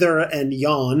 thither, and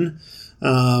yon.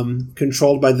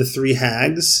 controlled by the three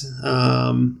hags,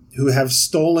 who have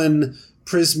stolen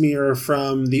Prismeer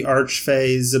from the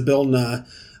Archfey Zybilna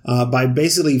by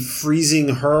basically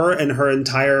freezing her and her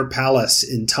entire palace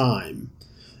in time.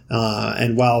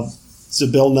 And while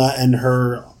Zybilna and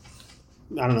her,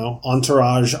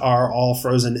 entourage are all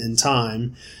frozen in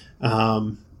time,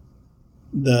 the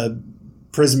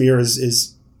Prismeer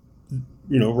is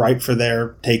ripe for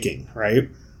their taking, right?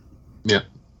 Yeah.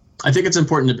 I think it's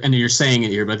important and you're saying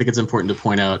it here, but I think it's important to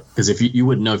point out, because if you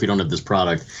wouldn't know if you don't have this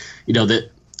product, that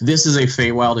this is a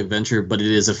Feywild adventure, but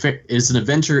it's an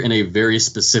adventure in a very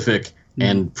specific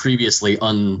and previously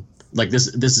this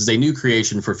is a new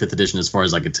creation for 5th edition as far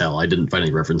as I could tell. I didn't find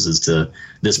any references to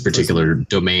this particular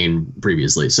domain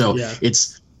previously. So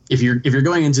it's if you're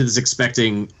going into this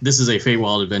expecting this is a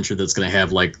Feywild adventure that's going to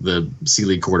have like the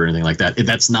Sealy Court or anything like that,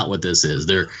 that's not what this is.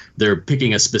 They're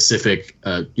picking a specific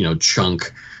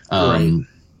chunk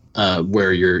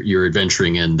where you're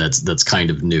adventuring in that's kind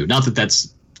of new. Not that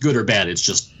that's good or bad. It's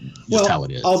just how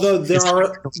it is. Although there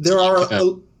are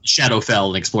Shadowfell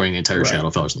and exploring the entire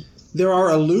Shadowfell. There are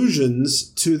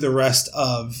allusions to the rest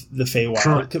of the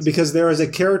Feywild because there is a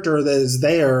character that is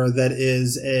there that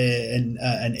is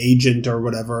an agent or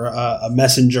whatever, a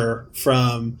messenger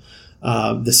from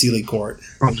the Sealy Court.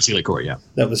 From the Sealy Court, yeah.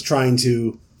 That was trying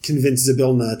to convince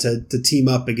Zybilna to team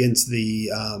up against the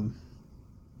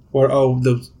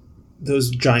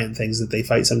those giant things that they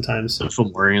fight sometimes. The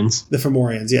Fomorians. The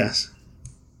Fomorians, yes.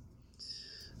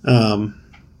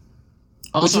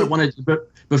 Also, I wanted,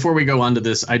 before we go on to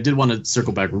this, I did want to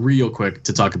circle back real quick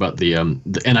to talk about the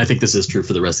and I think this is true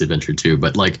for the rest of the adventure too.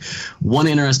 But like one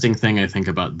interesting thing I think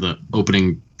about the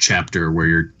opening chapter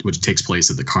which takes place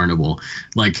at the carnival,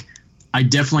 like I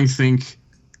definitely think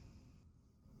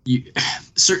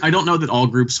I don't know that all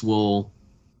groups will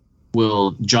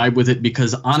jibe with it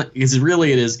because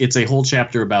it's a whole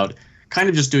chapter about kind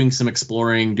of just doing some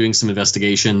exploring, doing some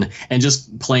investigation, and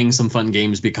just playing some fun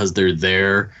games because they're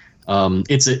there.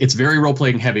 It's very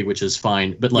role-playing heavy, which is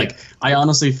fine. But I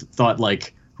honestly thought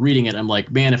reading it, I'm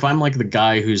like, man, if I'm like the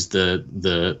guy who's the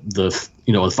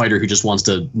a fighter who just wants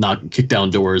to kick down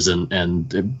doors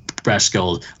and brash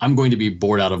skulls, I'm going to be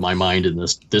bored out of my mind in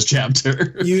this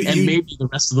chapter maybe the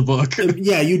rest of the book.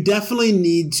 Yeah, you definitely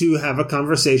need to have a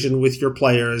conversation with your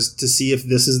players to see if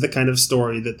this is the kind of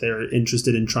story that they're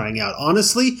interested in trying out.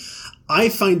 Honestly, I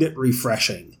find it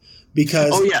refreshing.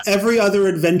 Because every other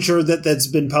adventure that's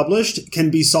been published can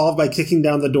be solved by kicking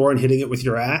down the door and hitting it with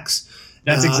your axe.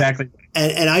 That's exactly right.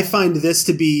 And I find this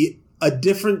to be a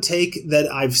different take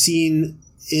that I've seen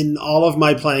in all of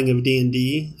my playing of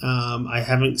D&D. I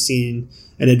haven't seen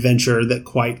an adventure that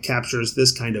quite captures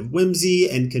this kind of whimsy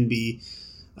and can be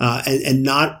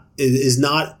is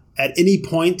not at any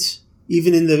point,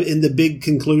 even in the big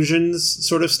conclusions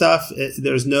sort of stuff,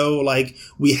 there's no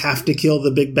we have to kill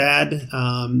the big bad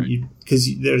because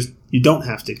you don't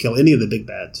have to kill any of the big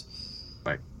bads.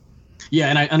 Right.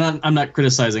 Yeah, and I'm not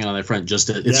criticizing on that front. It's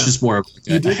just more of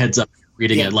a heads up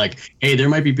reading it. Like, hey, there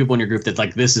might be people in your group that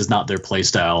this is not their play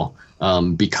style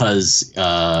because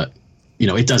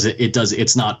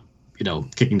it's not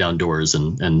kicking down doors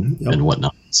and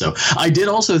whatnot. So I did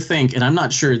also think, and I'm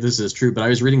not sure if this is true, but I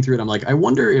was reading through it. I'm like, I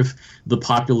wonder if the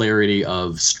popularity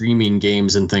of streaming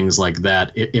games and things like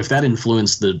that, if that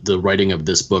influenced the writing of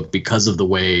this book because of the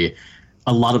way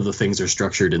a lot of the things are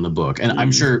structured in the book. And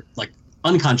I'm sure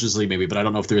unconsciously maybe, but I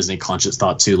don't know if there was any conscious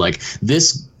thought to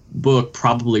this book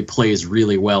probably plays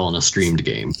really well in a streamed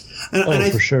game.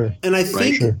 For sure. And I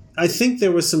think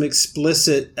there was some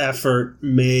explicit effort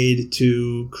made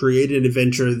to create an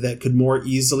adventure that could more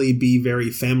easily be very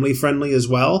family friendly as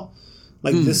well.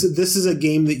 This is a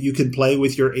game that you could play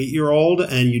with your 8-year-old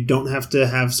and you don't have to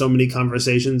have so many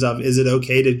conversations of, is it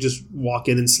okay to just walk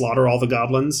in and slaughter all the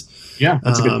goblins? Yeah,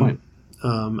 that's a good point.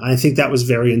 I think that was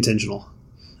very intentional.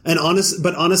 And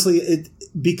honestly,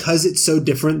 because it's so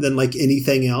different than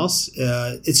anything else,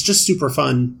 it's just super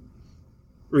fun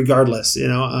regardless.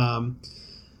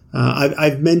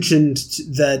 I've mentioned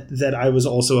that I was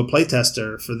also a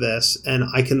playtester for this, and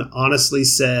I can honestly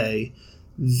say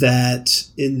that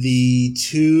in the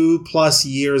 2+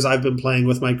 years I've been playing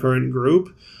with my current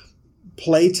group,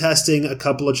 playtesting a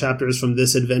couple of chapters from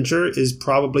this adventure is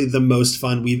probably the most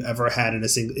fun we've ever had in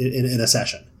a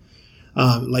session.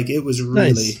 It was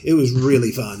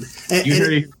really fun. And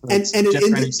Jeff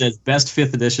Rennie says best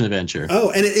 5th edition adventure.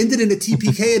 Oh, and it ended in a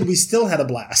TPK, and we still had a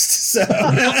blast. So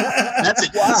that's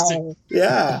fantastic. Wow.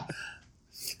 Yeah.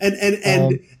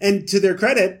 And to their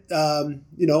credit,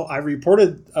 I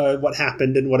reported what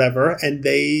happened and whatever, and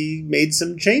they made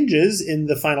some changes in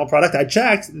the final product. I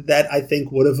checked that I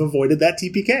think would have avoided that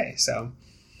TPK. So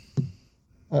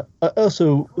I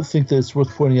also think that it's worth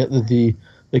pointing out that the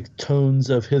tones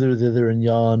of Hither, Thither, and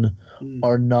Yon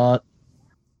are not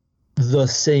the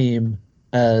same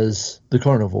as the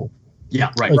Carnival.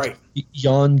 Yeah, right. Right.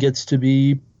 Yon gets to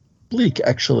be bleak,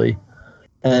 actually,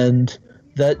 and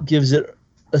that gives it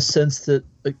a sense that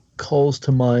calls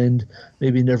to mind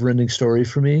maybe Neverending Story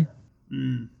for me.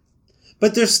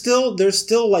 But there's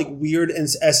still like weird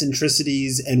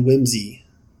eccentricities and whimsy.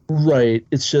 Right.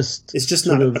 It's just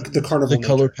not the Carnival. The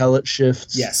color palette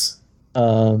shifts. Yes.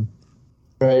 Right.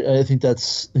 I think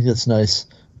that's nice.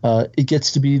 It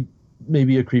gets to be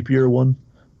maybe a creepier one,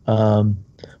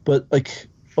 but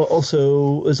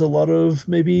also there's a lot of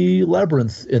maybe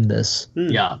labyrinth in this.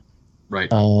 Yeah.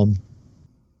 Right. And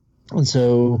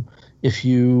so if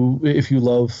you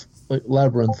love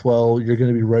labyrinth, well, you're going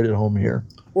to be right at home here.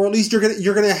 Or at least you're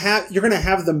gonna have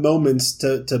the moments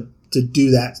to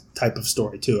do that type of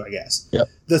story too, I guess. Yep.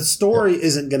 The story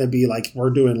isn't gonna be like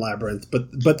we're doing Labyrinth,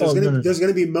 but there's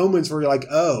gonna be moments where you're like,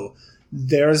 oh,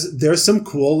 there's some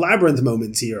cool Labyrinth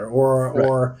moments here,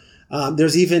 or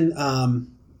there's even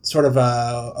sort of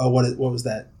what was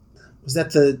that? Was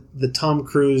that the Tom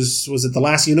Cruise? Was it The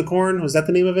Last Unicorn? Was that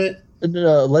the name of it?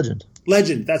 Legend.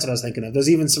 Legend. That's what I was thinking of. There's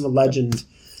even some Legend.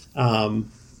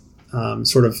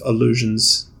 Sort of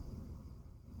allusions.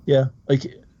 Yeah,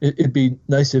 it'd be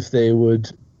nice if they would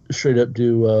straight up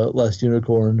do Last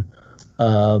Unicorn.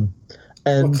 And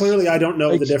clearly, I don't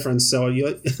know the difference. So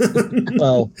you.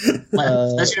 Well,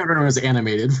 Last Unicorn was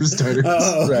animated for starters.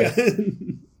 Oh, okay. Right.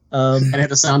 And it had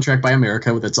a soundtrack by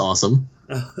America that's awesome.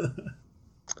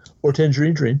 Or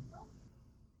Tangerine Dream.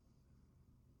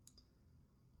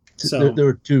 So there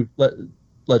were two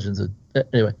legends.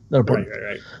 Anyway, not important.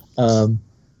 Right.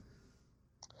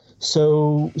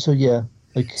 So yeah.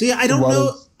 I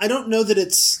don't know that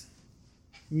it's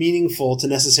meaningful to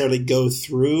necessarily go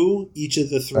through each of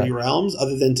the three realms,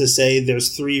 other than to say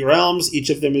there's 3 realms. Each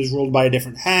of them is ruled by a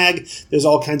different hag. There's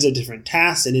all kinds of different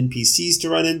tasks and NPCs to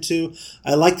run into.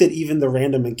 I like that even the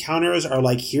random encounters are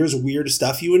like, here's weird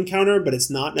stuff you encounter, but it's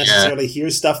not necessarily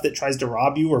here's stuff that tries to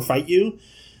rob you or fight you.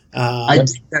 I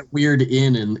dig that weird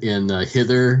inn in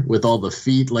Hither with all the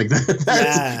feet like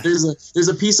that. There's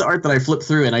a piece of art that I flipped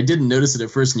through and I didn't notice it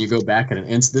at first, and you go back and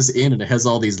it's this inn and it has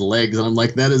all these legs and I'm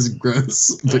like, that is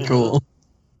gross but cool.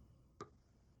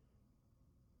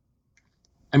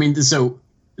 I mean, so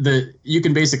you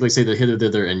can basically say that Hither,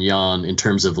 Thither, and Yon in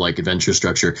terms of adventure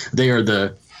structure, they're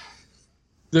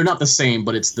not the same,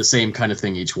 but it's the same kind of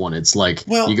thing, each one. It's like,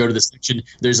 you go to this section,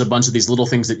 there's a bunch of these little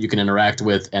things that you can interact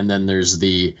with, and then there's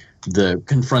the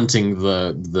confronting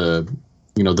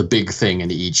the big thing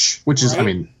in each, which is, I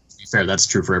mean, to be fair, that's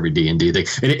true for every D&D thing.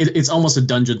 It's almost a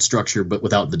dungeon structure, but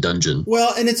without the dungeon.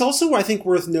 Well, and it's also, I think,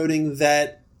 worth noting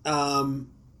that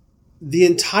the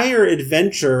entire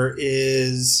adventure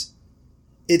it's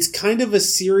kind of a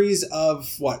series of,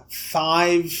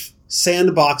 5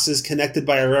 sandboxes connected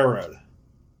by a railroad.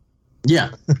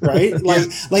 Yeah. Right?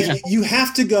 You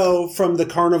have to go from the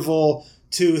Carnival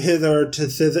to Hither to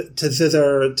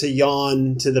Thither to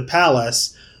Yon to the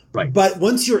Palace. Right. But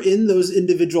once you're in those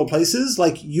individual places,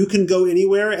 you can go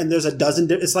anywhere, and there's a dozen.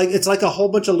 It's like a whole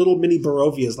bunch of little mini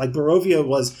Barovias. Like Barovia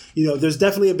was, there's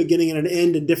definitely a beginning and an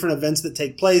end and different events that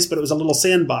take place, but it was a little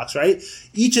sandbox, right?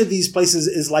 Each of these places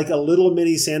is like a little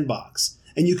mini sandbox.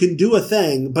 And you can do a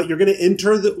thing, but you're going to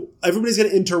everybody's going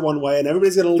to enter one way and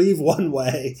everybody's going to leave one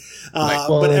way.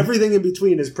 But everything in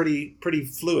between is pretty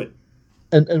fluid.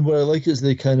 And what I like is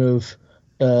they kind of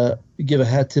give a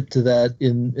hat tip to that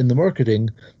in the marketing,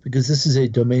 because this is a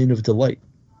domain of delight.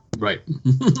 Right.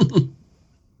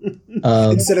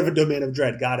 Instead of a domain of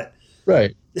dread. Got it.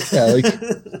 Right. Yeah.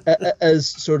 As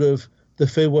sort of the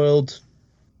Feywild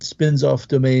spins off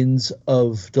domains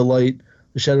of delight,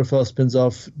 the Shadowfell spins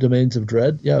off domains of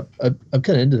dread. Yeah, I'm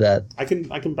kind of into that. I can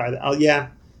buy that. Oh yeah,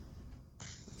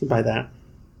 I can buy that.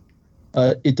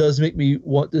 It does make me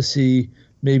want to see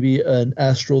maybe an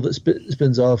Astral that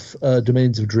spins off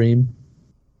domains of dream.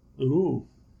 Ooh.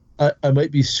 I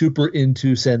might be super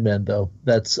into Sandman though.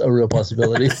 That's a real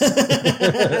possibility.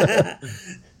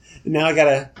 Now I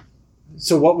gotta.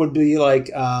 So what would be like?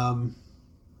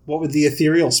 What would the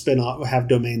ethereal spin-off have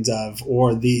domains of,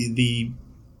 or the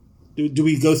Do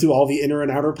we go through all the inner and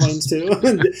outer planes too?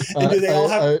 And do they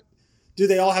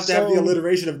all have to have the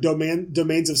alliteration of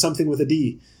domains of something with a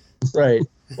D? Right.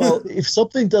 Well, if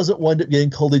something doesn't wind up getting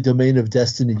called a domain of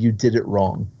destiny, you did it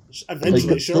wrong.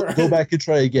 Eventually, sure. Go back and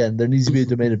try again. There needs to be a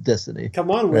domain of destiny.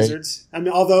 Come on, wizards. I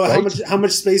mean, although how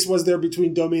much space was there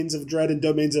between domains of dread and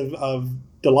domains of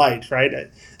delight,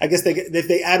 right? I guess if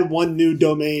they add one new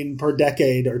domain per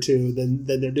decade or two, then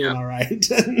they're doing all right.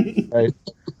 Right.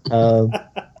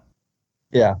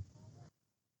 Yeah.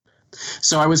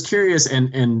 So I was curious,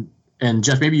 and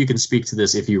Jeff, maybe you can speak to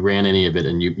this if you ran any of it,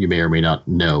 and you may or may not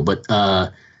know. But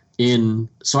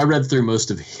so I read through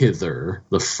most of Hither,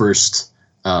 the first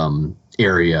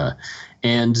area,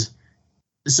 and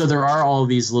so there are all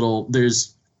these little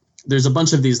there's a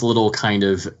bunch of these little kind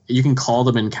of, you can call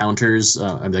them encounters.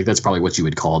 I think that's probably what you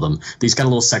would call them. These kind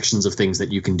of little sections of things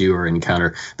that you can do or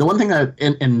encounter. The one thing that,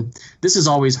 and this is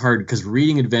always hard because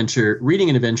reading an adventure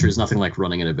is nothing like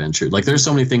running an adventure. Like there's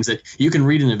so many things that you can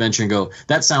read an adventure and go,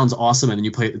 that sounds awesome. And then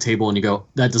you play at the table and you go,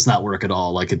 that does not work at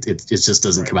all. Like it just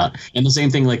doesn't come out. And the same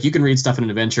thing, like you can read stuff in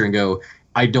an adventure and go,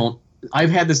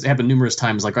 I've had this happen numerous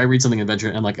times. Like I read something in adventure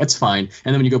and I'm like, that's fine.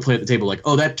 And then when you go play at the table, like,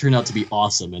 oh, that turned out to be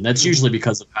awesome. And that's usually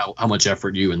because of how much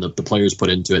effort you and the players put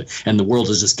into it. And the world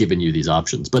has just given you these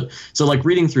options. But so like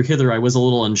reading through Hither, I was a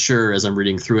little unsure as I'm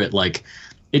reading through it. Like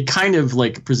it kind of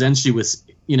like presents you with,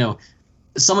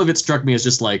 some of it struck me as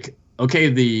just like, okay,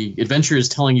 the adventure is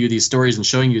telling you these stories and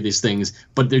showing you these things,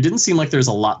 but there didn't seem like there's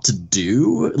a lot to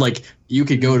do. Like you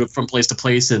could go from place to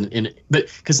place but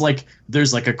because like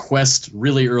there's like a quest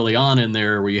really early on in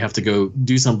there where you have to go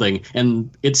do something, and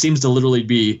it seems to literally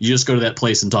be you just go to that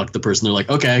place and talk to the person. They're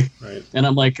like, okay, right. And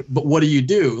I'm like, but what do you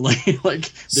do?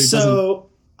 So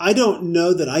I don't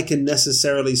know that I can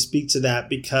necessarily speak to that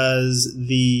because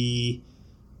the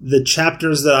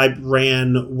chapters that I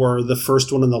ran were the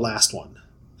first one and the last one.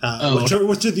 Which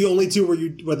are the only two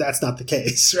where that's not the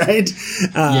case, right?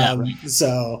 Right.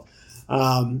 So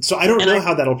I don't know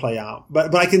how that'll play out,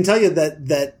 but I can tell you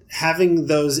that having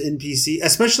those NPC,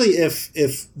 especially if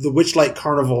the Witchlight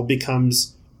Carnival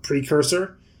becomes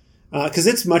precursor, because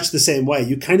it's much the same way.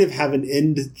 You kind of have an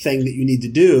end thing that you need to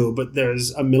do, but there's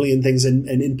a million things and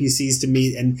NPCs to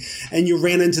meet, and you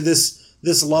ran into this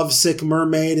lovesick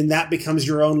mermaid, and that becomes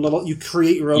your own little, you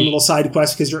create your own little side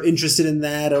quest because you're interested in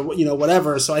that or,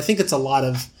 whatever. So I think it's a lot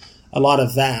of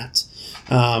that.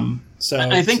 So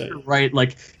I think you're right.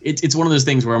 Like it's one of those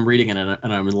things where I'm reading it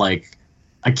and I'm like,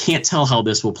 I can't tell how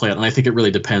this will play out. And I think it really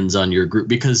depends on your group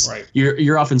because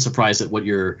you're often surprised at what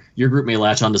your group may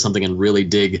latch onto something and really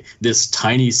dig this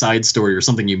tiny side story or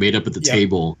something you made up at the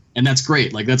table. And that's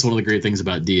great. Like that's one of the great things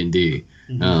about D&D.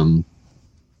 Mm-hmm.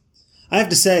 I have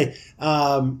to say,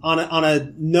 on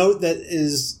a note that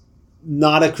is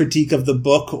not a critique of the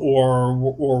book or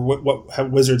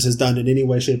what Wizards has done in any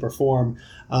way, shape, or form,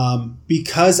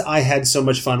 because I had so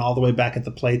much fun all the way back at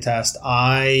the playtest,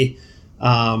 I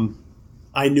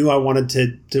knew I wanted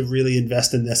to really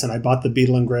invest in this, and I bought the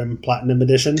Beetle and Grimm Platinum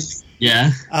Edition.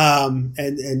 Yeah.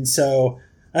 And so.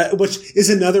 Which is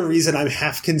another reason I'm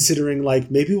half considering,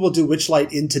 like, maybe we'll do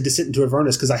Witchlight into Descent into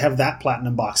Avernus because I have that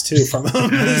platinum box too from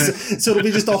them. So it'll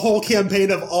be just a whole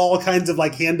campaign of all kinds of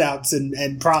like handouts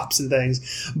and props and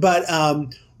things. But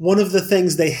one of the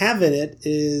things they have in it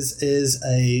is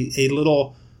a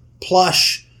little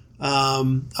plush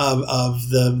of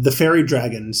the fairy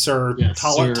dragon, Sir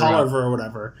Tolliver or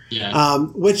whatever. Yeah.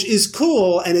 Which is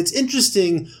cool and it's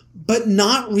interesting, but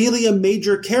not really a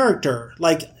major character.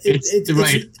 Like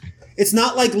it's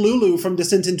not like Lulu from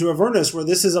Descent into Avernus, where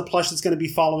this is a plush that's going to be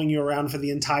following you around for the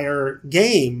entire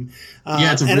game.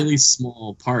 It's a really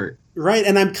small part, right?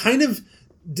 And I'm kind of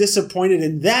disappointed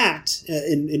in that,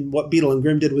 in what Beetle and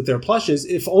Grimm did with their plushes,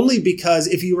 if only because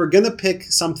if you were going to pick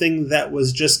something that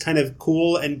was just kind of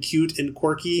cool and cute and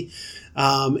quirky,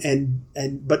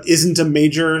 but isn't a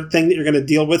major thing that you're going to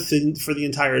deal with for the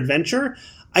entire adventure,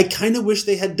 I kind of wish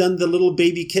they had done the little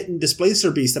baby kitten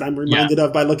Displacer Beast that I'm reminded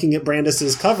of by looking at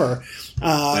Brandis's cover,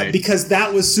 because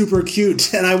that was super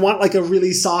cute, and I want like a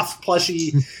really soft,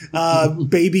 plushy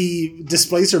baby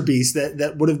Displacer Beast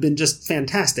that would have been just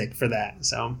fantastic for that.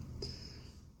 So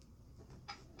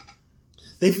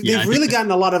they've really gotten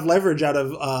a lot of leverage out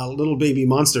of little baby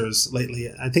monsters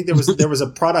lately. I think there was a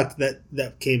product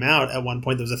that came out at one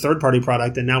point. There was a third-party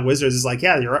product, and now Wizards is like,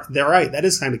 they're right. That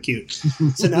is kind of cute.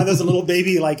 So now there's a little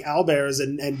baby like owlbears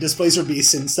and Displacer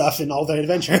Beasts and stuff in all their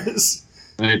adventures.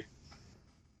 Right.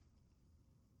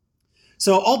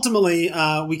 So ultimately,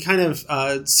 we kind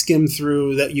of skim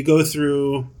through that. You go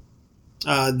through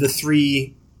the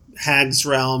three Hags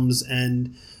realms,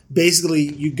 and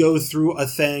basically you go through a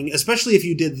thing, especially if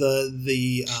you did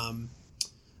the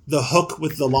hook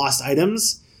with the lost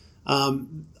items.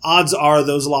 Odds are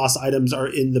those lost items are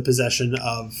in the possession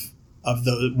of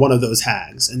one of those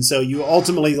hags, and so you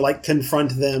ultimately like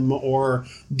confront them or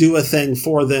do a thing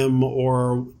for them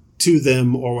or to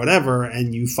them or whatever,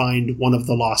 and you find one of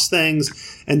the lost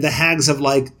things, and the hags have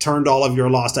like turned all of your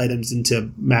lost items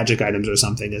into magic items or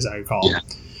something, as I recall. Yeah.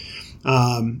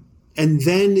 And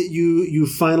then you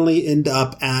finally end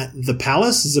up at the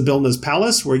palace, Zybilna's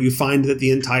palace, where you find that the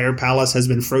entire palace has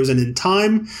been frozen in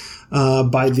time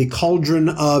by the Cauldron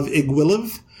of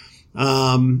Igwilliv.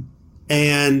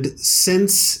 And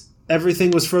since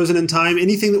everything was frozen in time,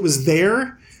 anything that was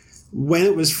there when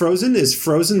it was frozen is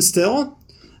frozen still,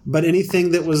 but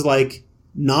anything that was like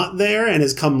not there and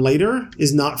has come later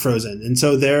is not frozen. And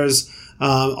so there's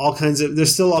still all kinds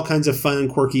of fun and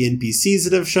quirky NPCs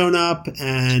that have shown up,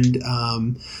 and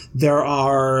there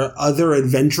are other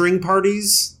adventuring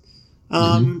parties.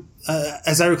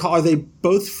 As I recall, are they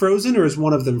both frozen, or is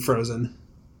one of them frozen?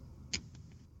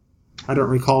 I don't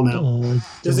recall now.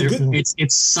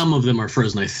 It's some of them are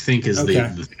frozen. I think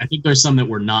I think there's some that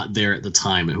were not there at the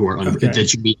time who are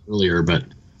that you meet earlier. But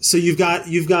so you've got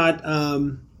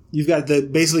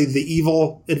basically the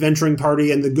evil adventuring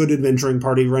party and the good adventuring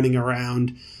party running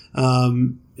around,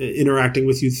 interacting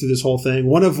with you through this whole thing.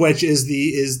 One of which is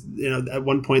at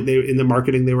one point in the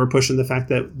marketing they were pushing the fact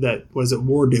that was it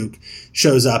Warduke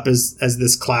shows up as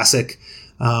this classic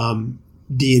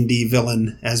D&D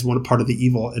villain as part of the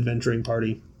evil adventuring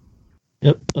party.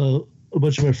 Yep. A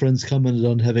bunch of my friends commented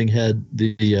on having had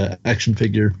the action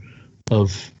figure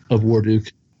of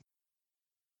Warduke,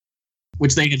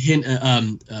 which they had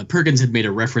Perkins had made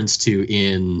a reference to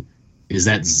is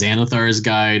that Xanathar's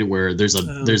Guide, where there's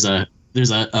a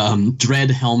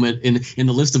dread helmet in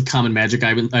the list of common magic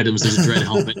items. There's a dread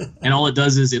helmet, and all it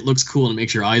does is it looks cool and it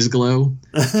makes your eyes glow.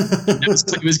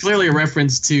 It was clearly a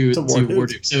reference to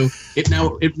Warduke. So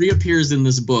it reappears in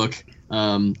this book,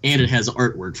 and it has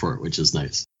artwork for it, which is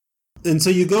nice. And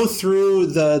so you go through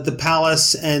the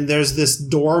palace, and there's this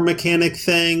door mechanic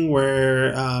thing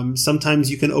where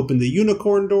sometimes you can open the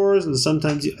unicorn doors, and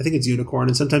sometimes I think it's unicorn,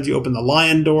 and sometimes you open the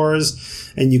lion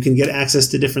doors, and you can get access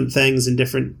to different things and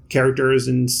different characters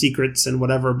and secrets and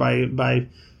whatever by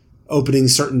opening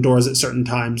certain doors at certain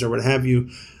times or what have you.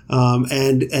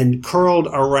 And curled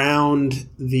around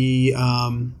the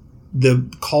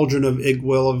Cauldron of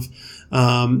Igwilliv,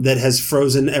 that has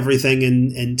frozen everything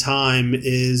in time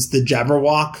is the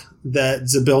Jabberwock that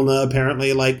Zybilna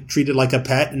apparently treated like a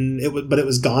pet, but it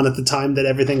was gone at the time that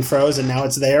everything froze, and now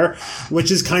it's there,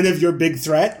 which is kind of your big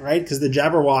threat, right? Because the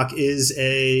Jabberwock is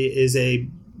a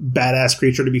badass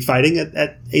creature to be fighting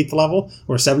at 8th level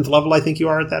or 7th level, I think you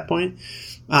are at that point.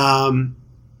 And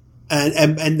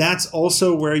that's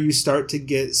also where you start to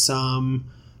get some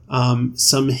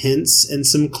hints and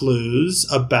some clues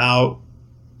about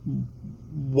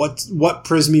what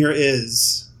Prismeer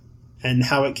is and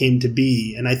how it came to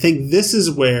be. And I think this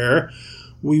is where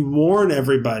we warn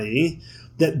everybody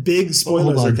that big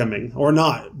spoilers are coming, or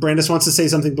not. Brandis wants to say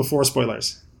something before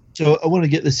spoilers. So I want to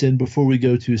get this in before we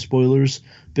go to spoilers,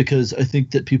 because I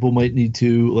think that people might need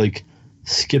to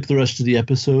skip the rest of the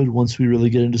episode once we really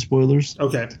get into spoilers.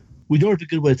 Okay. We don't have a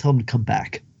good way to tell them to come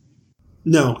back.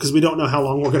 No, because we don't know how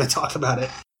long we're going to talk about it.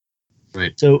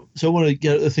 Right. So I want to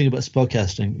get a thing about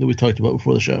spellcasting that we talked about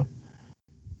before the show.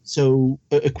 So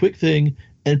a quick thing,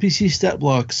 NPC stat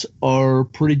blocks are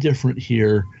pretty different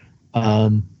here.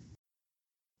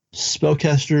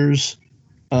 Spellcasters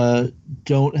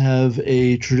don't have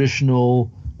a traditional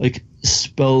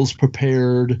spells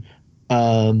prepared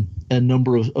and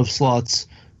number of slots.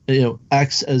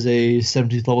 Acts as a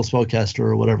 17th level spellcaster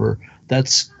or whatever.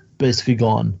 That's basically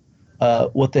gone.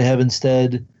 What they have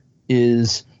instead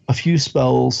is a few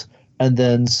spells and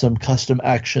then some custom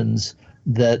actions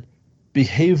that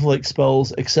behave like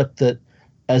spells, except that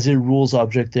as a rules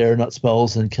object, they are not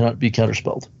spells and cannot be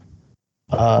counterspelled.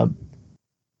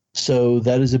 So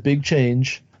that is a big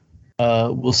change.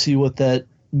 We'll see what that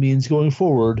means going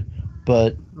forward.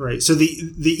 But right. So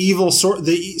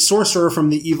the sorcerer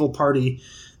from the evil party,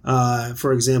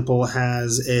 for example,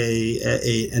 has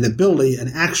an ability,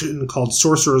 an action called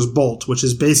Sorcerer's Bolt, which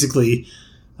is basically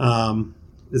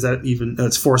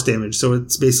it's force damage. So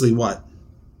it's basically what?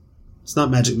 It's not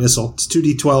magic missile. It's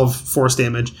 2d12 force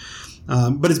damage,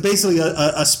 but it's basically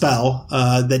a spell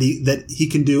that he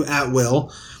can do at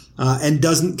will, and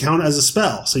doesn't count as a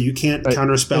spell. So you can't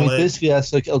counterspell it. Basically,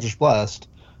 that's like Eldritch Blast.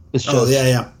 It's just,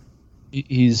 yeah.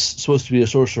 He's supposed to be a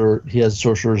sorcerer. He has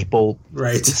Sorcerer's Bolt.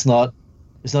 Right. It's not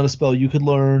a spell you could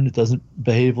learn. It doesn't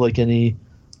behave like any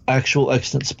actual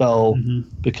extant spell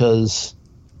because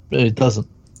it doesn't.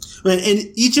 Right, and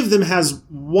each of them has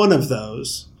one of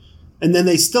those, and then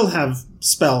they still have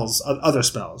spells, other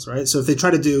spells, right? So if they try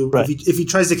to do, if he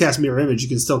tries to cast Mirror Image, you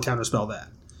can still counterspell that.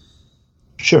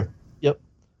 Sure. Yep.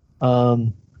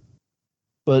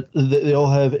 But they all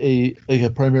have a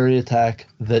primary attack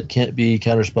that can't be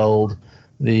counterspelled.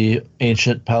 The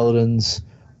Ancient Paladin's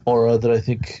aura that I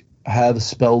think have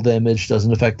spell damage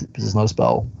doesn't affect it because it's not a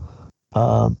spell.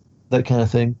 that kind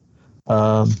of thing.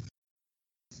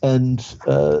 And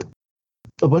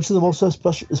a bunch of them also have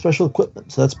special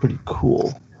equipment, so that's pretty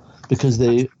cool because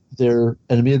they're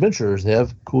enemy adventurers. They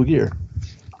have cool gear.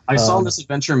 I saw this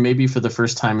adventure maybe for the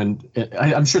first time, and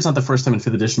I'm sure it's not the first time in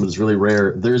 5th edition, but it's really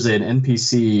rare. There's an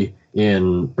NPC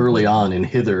early on in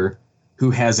Hither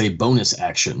who has a bonus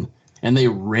action, and they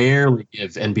rarely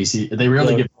give give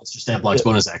monster stat blocks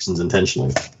bonus actions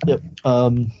intentionally. Yep.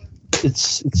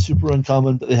 It's super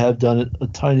uncommon, but they have done it a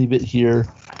tiny bit here.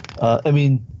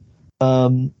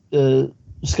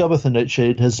 Scabbeth and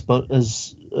Nightshade has a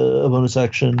bonus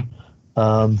action.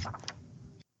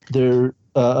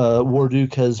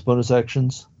 Warduke has bonus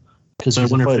actions because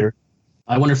he's a fighter.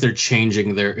 I wonder if they're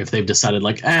changing if they've decided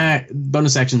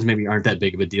bonus actions maybe aren't that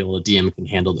big of a deal. A DM can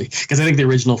handle it. Because I think the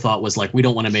original thought was we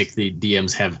don't want to make the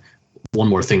DMs have one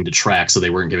more thing to track, so they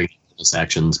weren't giving bonus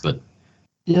actions. But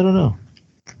yeah, I don't know.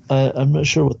 I'm not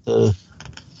sure what the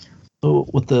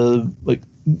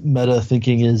meta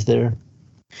thinking is there.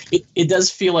 It does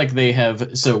feel like they have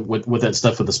with that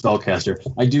stuff with the spellcaster.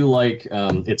 I do like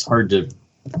it's hard to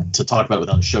talk about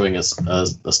without showing us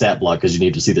a stat block because you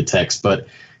need to see the text. But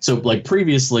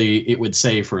previously it would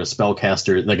say for a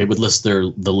spellcaster it would list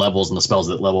the levels and the spells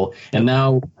at that level, and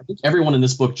now I think everyone in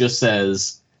this book just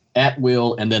says at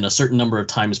will and then a certain number of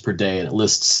times per day, and it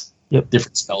lists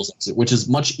different spells, which is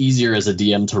much easier as a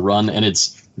DM to run, and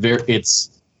it's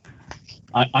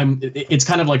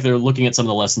kind of like they're looking at some of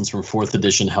the lessons from 4th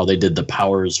edition, how they did the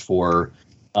powers for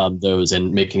those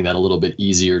and making that a little bit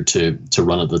easier to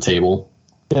run at the table.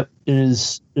 Yep, it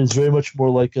is very much more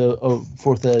like a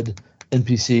 4th ed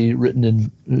NPC written in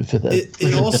 5th ed.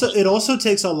 It also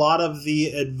takes a lot of the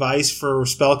advice for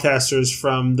spellcasters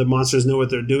from the monsters know what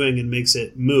they're doing and makes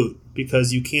it moot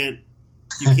because you can't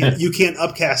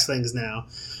upcast things now.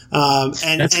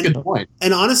 That's a good point.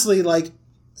 And honestly,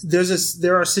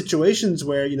 there are situations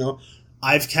where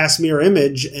I've cast Mirror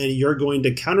Image and you're going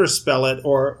to counterspell it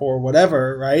or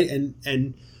whatever, right?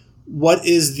 And what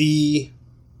is the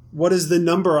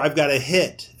number I've got to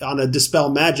hit on a Dispel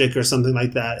Magic or something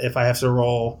like that if I have to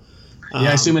roll?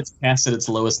 I assume it's cast at its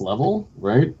lowest level,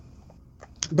 right?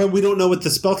 But we don't know what the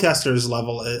spellcaster's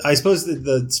level is. I suppose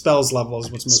the spell's level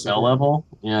is what's most spell important. Level?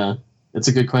 Yeah, it's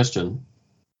a good question.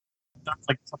 That's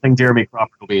like something Jeremy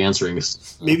Crawford will be answering.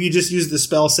 Maybe you just use the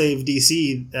spell save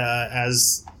DC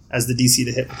as the DC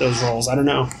to hit with those rolls. I don't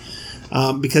know,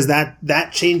 because that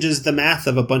changes the math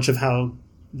of a bunch of how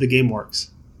the game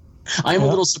works. I am a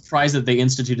little surprised that they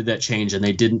instituted that change and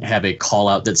they didn't have a call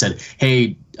out that said,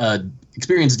 "Hey,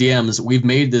 experienced DMs, we've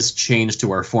made this change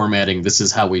to our formatting. This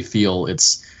is how we feel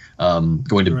it's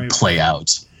going to play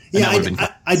out." And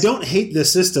I don't hate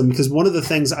this system because one of the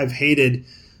things I've hated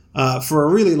for a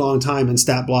really long time in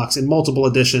stat blocks in multiple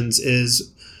editions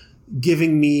is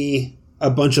giving me a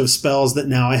bunch of spells that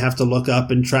now I have to look up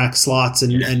and track slots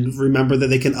and remember that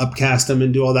they can upcast them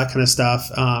and do all that kind of stuff.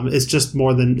 It's just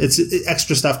it's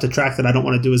extra stuff to track that I don't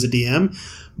want to do as a DM.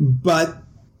 But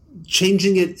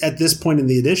changing it at this point in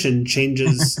the edition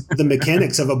changes the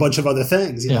mechanics of a bunch of other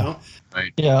things, you know?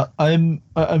 Right. Yeah, I'm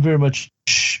very much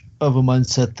of a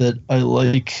mindset that I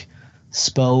like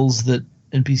spells that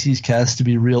NPCs cast to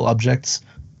be real objects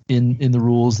in the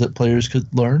rules that players could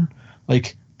learn.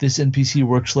 Like, this NPC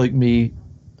works like me,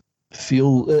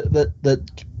 feel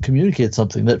that communicates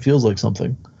something, that feels like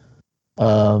something.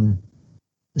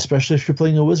 Especially if you're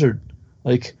playing a wizard.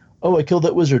 Like, oh, I killed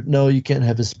that wizard. No, you can't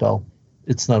have his spell.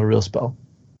 It's not a real spell.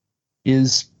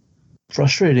 Is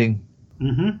frustrating.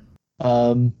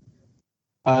 Mm-hmm.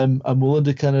 I'm willing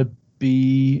to kind of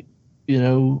be,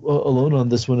 alone on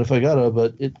this one if I gotta,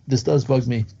 but this does bug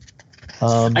me.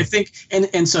 I think,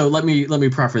 and so let me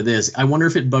proffer this. I wonder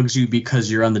if it bugs you because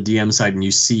you're on the DM side and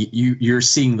you're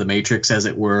seeing the matrix, as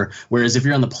it were. Whereas if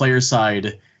you're on the player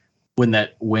side, when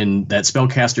that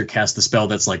spellcaster casts the spell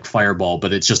that's like fireball,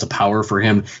 but it's just a power for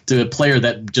him, to a player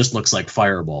that just looks like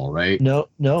fireball, right? No.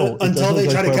 Until they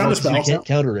try to counterspell, you can't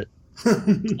counter it.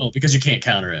 Oh, because you can't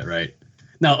counter it, right?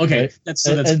 No, okay. Right. That's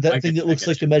that thing that looks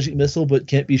like a magic missile but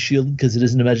can't be shielded because it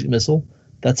isn't a magic missile.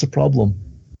 That's a problem.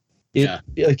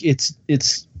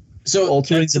 It's so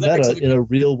altering the meta in a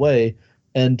real way,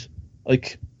 and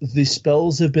the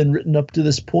spells have been written up to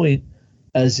this point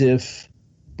as if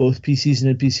both PCs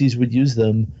and NPCs would use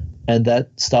them, and that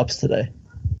stops today.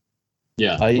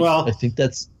 Yeah. I think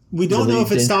that's we don't really know if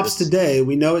it dangerous. stops today.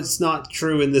 We know it's not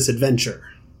true in this adventure.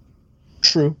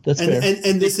 True, that's fair.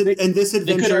 And this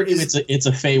adventure is it's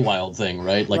a Feywild thing,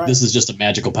 right? Like this is just a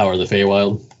magical power of the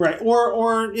Feywild, right?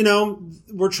 Or you know,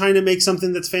 we're trying to make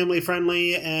something that's family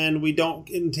friendly, and we don't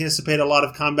anticipate a lot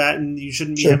of combat, and you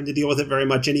shouldn't be having to deal with it very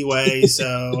much anyway.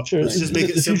 So let's just make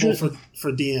it simple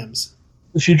for DMs.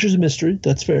 The future's a mystery.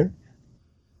 That's fair.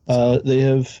 They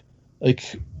have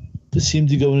seemed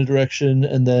to go in a direction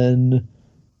and then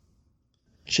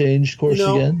change course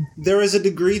again. There is a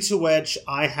degree to which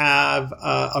I have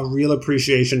a real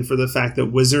appreciation for the fact that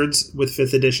Wizards with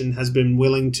 5th edition has been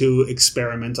willing to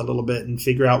experiment a little bit and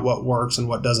figure out what works and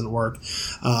what doesn't work.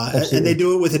 And they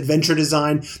do it with adventure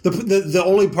design. The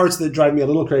only parts that drive me a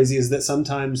little crazy is that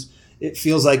sometimes it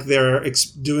feels like they're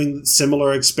doing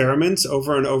similar experiments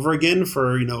over and over again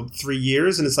for 3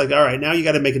 years, and it's like, all right, now you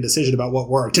got to make a decision about what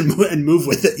worked and move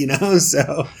with it,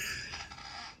 so.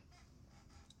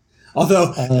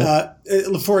 Although,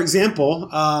 for example,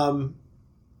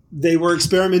 they were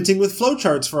experimenting with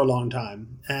flowcharts for a long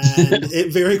time, and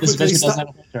it very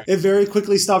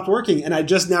quickly stopped working. And I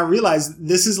just now realized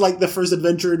this is like the first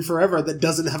adventure in forever that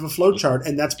doesn't have a flowchart,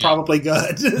 and that's probably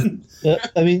good.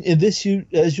 I mean, in this,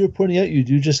 as you were pointing out, you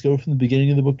do just go from the beginning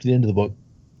of the book to the end of the book.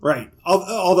 Right.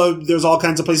 Although there's all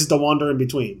kinds of places to wander in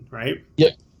between, right?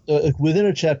 Yep. Within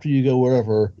a chapter, you go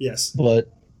wherever. Yes. But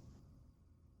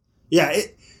yeah.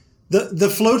 The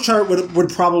flowchart would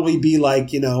probably be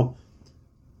like,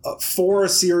 4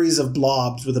 series of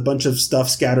blobs with a bunch of stuff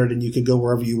scattered, and you could go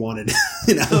wherever you wanted,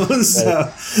 So,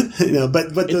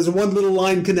 but there's one little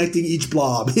line connecting each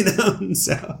blob,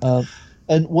 So.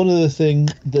 And one other thing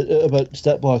about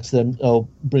stat blocks that I'll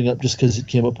bring up just because it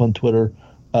came up on Twitter,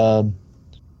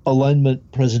 alignment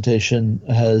presentation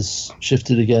has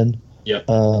shifted again. Yep.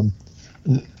 A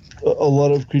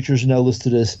lot of creatures are now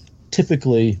listed as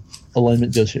typically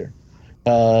alignment goes here.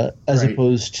 As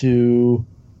opposed to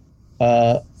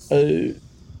a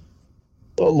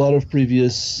lot of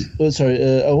previous... I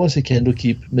want to say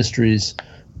Candlekeep Mysteries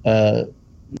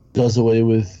does away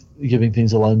with giving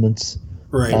things alignments.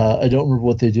 Right. I don't remember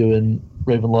what they do in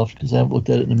Ravenloft because I haven't looked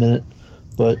at it in a minute.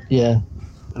 But, yeah.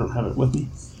 I don't have it with me.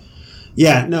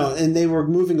 Yeah, no, and they were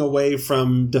moving away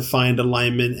from defined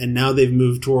alignment, and now they've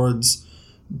moved towards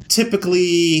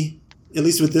typically... At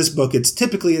least with this book, it's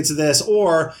this,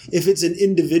 or if it's an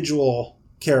individual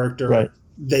character,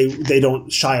 they don't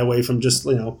shy away from just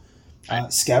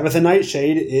Skabatha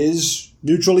Nightshade is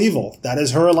neutral evil. That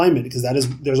is her alignment because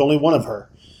there's only one of her.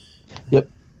 Yep.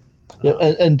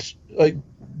 And like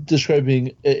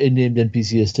describing a named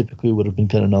NPC as typically would have been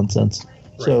kind of nonsense.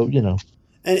 Right. So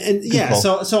and yeah,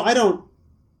 so I don't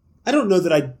know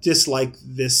that I dislike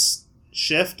this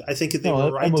shift. I think they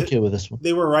were right. I'm okay with this one.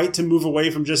 They were right to move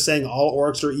away from just saying all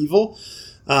orcs are evil,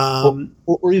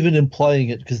 or even implying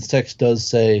it, because the text does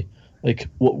say like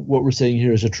what we're saying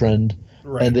here is a trend,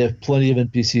 and they have plenty of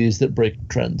NPCs that break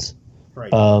trends.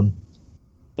 Right.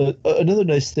 But another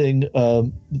nice thing, a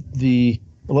lot of the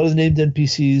named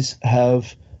NPCs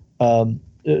have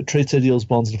traits, ideals,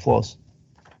 bonds, and flaws.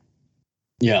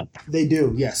 Yeah, they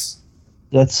do. Yes.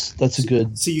 That's a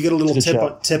good. So you get a little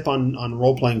tip on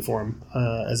role playing for him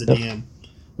as a DM,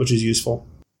 which is useful.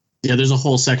 Yeah, there's a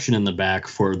whole section in the back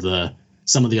for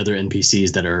some of the other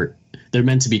NPCs they're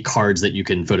meant to be cards that you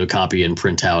can photocopy and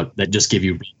print out that just give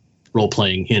you role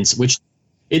playing hints. Which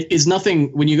it is nothing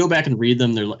when you go back and read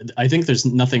them. I think there's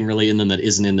nothing really in them that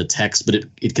isn't in the text, but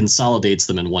it consolidates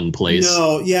them in one place.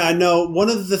 No. One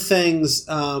of the things,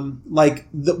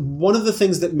 one of the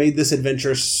things that made this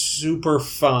adventure super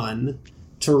fun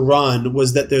to run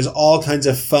was that there's all kinds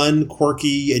of fun,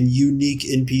 quirky, and unique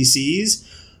NPCs.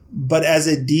 But as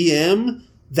a DM,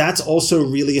 that's also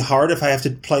really hard if I have to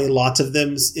play lots of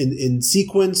them in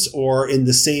sequence or in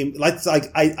the same.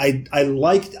 I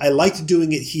liked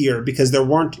doing it here because there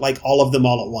weren't like all of them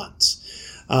all at once.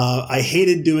 I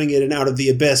hated doing it in Out of the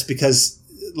Abyss because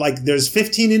there's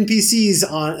 15 NPCs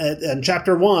on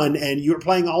chapter 1 and you're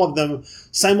playing all of them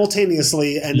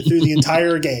simultaneously and through the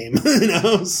entire game,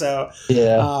 so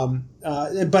yeah.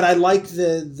 But I liked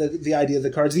the idea of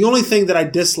the cards. The only thing that I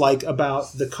dislike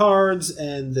about the cards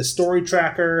and the story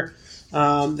tracker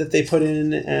that they put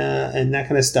in and that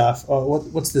kind of stuff.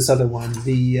 What's this other one?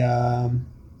 The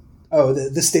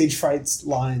stage frights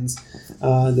lines.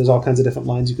 There's all kinds of different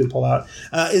lines you could pull out.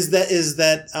 Is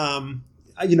that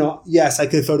yes, I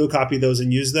could photocopy those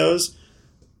and use those,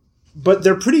 but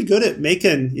they're pretty good at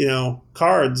making,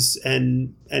 cards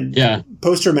and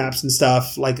poster maps and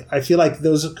stuff. I feel like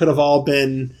those could have all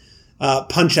been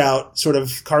punch out sort of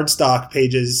cardstock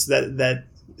pages that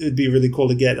would be really cool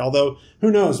to get. Although, who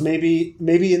knows, maybe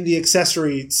in the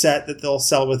accessory set that they'll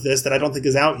sell with this that I don't think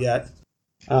is out yet,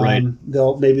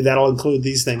 maybe that'll include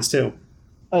these things too.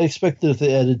 I expect that if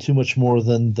they added too much more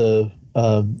than the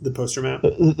poster map,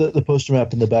 the poster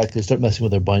map in the back, they start messing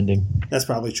with their binding. That's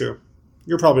probably true.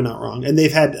 You're probably not wrong. And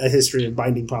they've had a history of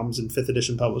binding problems in 5th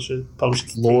edition publishing.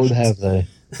 Lord, have they?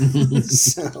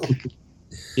 So.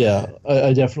 Yeah,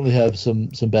 I definitely have some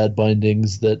bad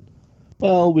bindings that,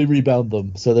 well, we rebound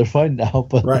them, so they're fine now.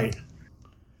 But right.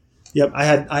 Yep, I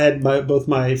had both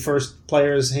my first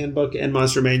player's handbook and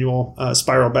monster manual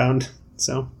spiral bound,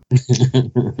 so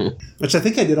which I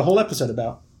think I did a whole episode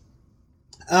about.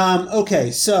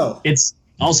 Okay, so it's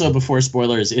also, before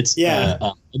spoilers, it's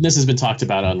and this has been talked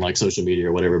about on like social media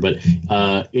or whatever, but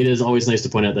it is always nice to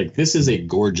point out, like, this is a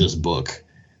gorgeous book.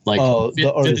 Like,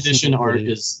 fifth edition art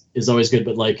is always good,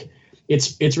 but like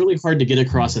it's really hard to get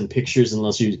across in pictures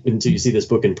until you see this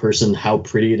book in person how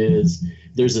pretty it is.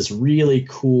 There's this really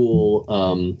cool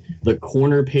the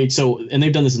corner page. So, and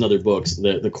they've done this in other books.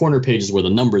 The corner pages where the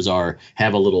numbers are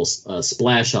have a little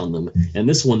splash on them, and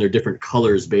this one they're different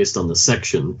colors based on the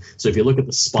section. So if you look at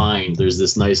the spine, there's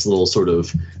this nice little sort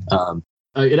of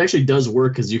it actually does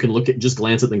work, because you can just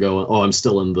glance at it and go, oh, I'm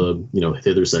still in the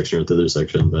thither section or thither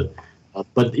section, but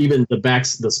even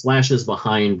the splashes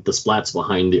behind the splats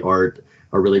behind the art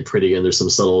are really pretty, and there's some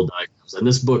subtle diagrams. And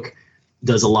this book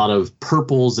does a lot of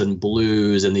purples and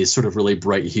blues and these sort of really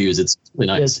bright hues. It's really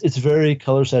nice. It's very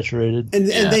color saturated. And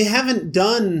they haven't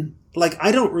done, like,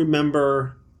 I don't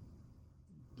remember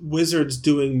Wizards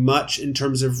doing much in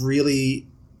terms of really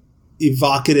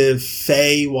evocative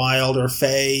Feywild or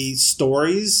Fey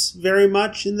stories very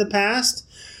much in the past.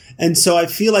 And so I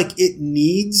feel like it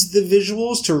needs the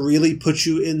visuals to really put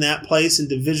you in that place and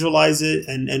to visualize it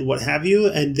and what have you.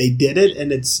 And they did it,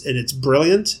 and it's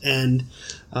brilliant. And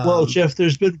well, Jeff,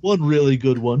 there's been one really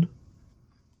good one.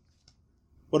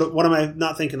 What am I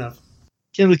not thinking of?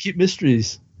 Candlekeep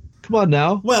Mysteries. Come on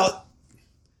now. Well,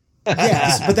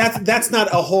 yes, but that's not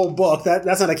a whole book.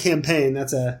 That's not a campaign.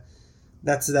 That's a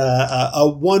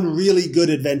one really good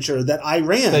adventure that I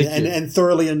ran and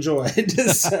thoroughly enjoyed.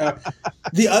 So,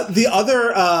 the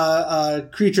other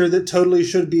creature that totally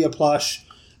should be a plush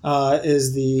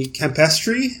is the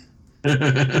Campestri.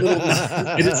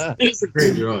 It is a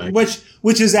great drawing.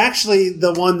 Which is actually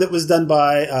the one that was done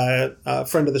by a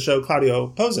friend of the show, Claudio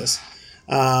Pozas.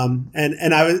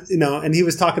 And I was, and he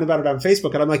was talking about it on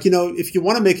Facebook, and I'm like, if you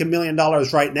want to make $1 million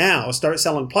right now, start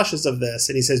selling plushes of this.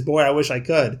 And he says, boy, I wish I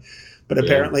could. But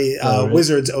apparently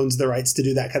Wizards owns the rights to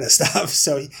do that kind of stuff.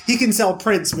 So he can sell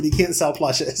prints, but he can't sell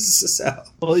plushes. So.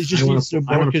 Well, he just needs to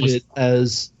market it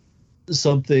as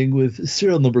something with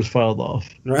serial numbers filed off.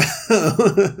 Right.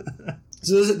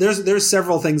 So there's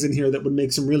several things in here that would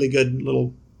make some really good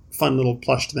fun little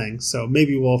plushed things. So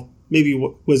maybe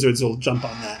Wizards will jump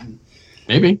on that and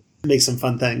maybe make some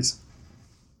fun things.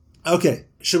 Okay,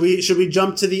 should we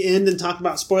jump to the end and talk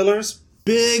about spoilers?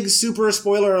 Big super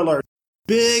spoiler alert.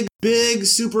 Big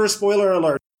super spoiler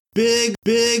alert. Big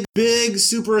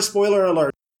super spoiler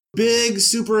alert. Big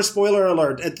super spoiler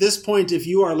alert. At this point, if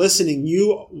you are listening,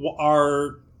 you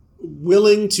are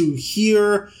willing to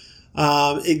hear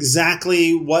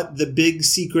exactly what the big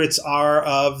secrets are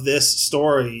of this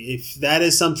story. If that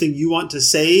is something you want to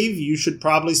save, you should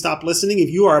probably stop listening. If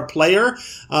you are a player,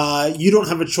 you don't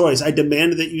have a choice. I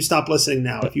demand that you stop listening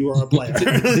now if you are a player.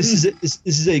 This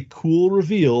is a cool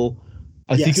reveal.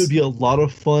 I think it would be a lot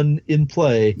of fun in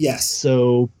play. Yes.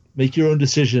 So make your own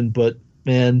decision, but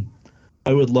man,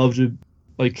 I would love to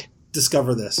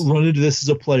discover this. Run into this as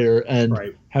a player and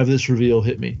have this reveal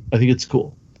hit me. I think it's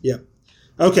cool. Yep.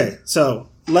 Okay, so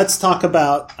let's talk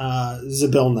about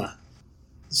Zybilna.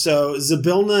 So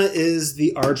Zybilna is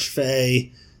the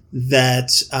Archfey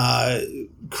that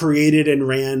created and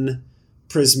ran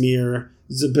Prismeer.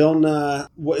 Zybilna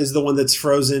is the one that's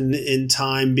frozen in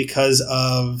time because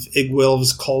of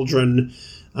Igwilv's cauldron,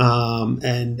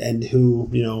 and who,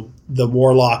 the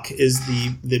warlock is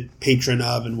the patron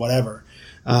of and whatever.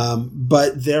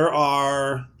 But there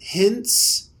are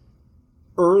hints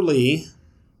early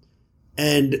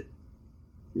and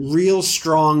real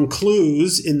strong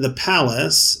clues in the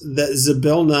palace that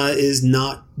Zybilna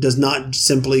does not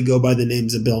simply go by the name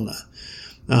Zybilna.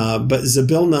 But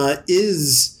Zybilna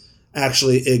is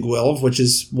actually Igwilv, which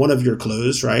is one of your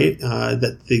clues, right?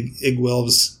 That the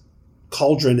Igwilv's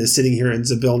cauldron is sitting here in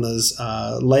Zybilna's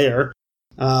lair.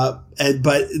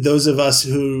 But those of us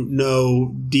who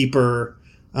know deeper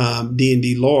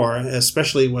D&D lore,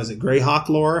 especially, Greyhawk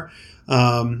lore,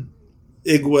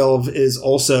 Igwilv is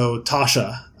also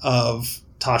Tasha of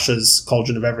Tasha's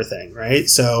Cauldron of Everything, right?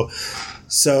 So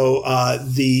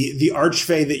the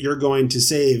Archfey that you're going to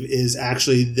save is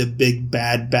actually the big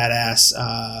badass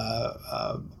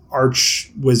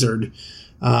arch wizard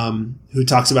who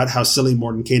talks about how silly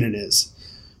Mordenkainen is.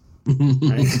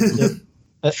 Right? Yep.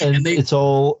 And it's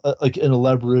all like an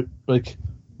elaborate like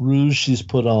ruse she's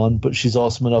put on, but she's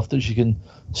awesome enough that she can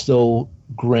still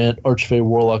grant Archfey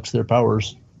warlocks their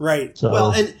powers. Right. So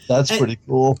well, that's pretty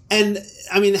cool. And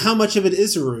I mean, how much of it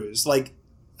is a ruse? Like,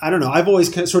 I don't know. I've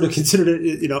always sort of considered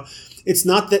it, it's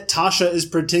not that Tasha is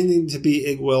pretending to be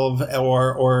Igwilv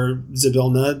or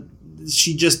Zybilna.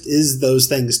 She just is those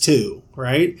things too,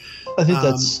 right? I think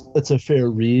that's a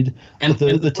fair read. And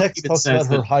the text talks about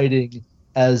her hiding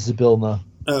as Zybilna.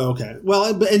 Oh, okay.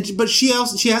 Well, but she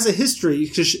has a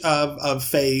history of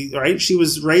Fae, right? She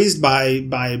was raised by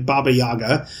Baba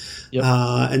Yaga, yep.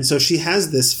 And so she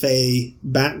has this Fae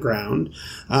background,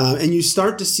 and you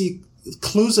start to see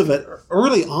clues of it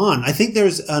early on. I think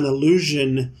there's an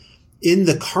allusion in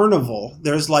the carnival.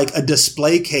 There's like a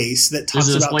display case that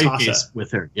talks about Tasha. There's a display case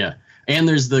with her, yeah. And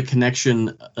there's the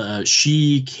connection. I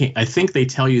think they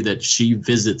tell you that she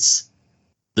visits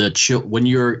when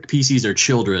your PCs are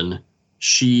children.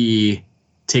 She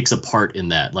takes a part in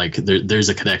that. Like there's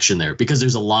a connection there because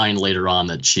there's a line later on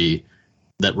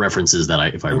that references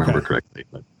that, if I remember correctly.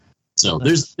 But so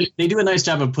they do a nice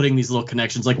job of putting these little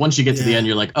connections. Like once you get to the end,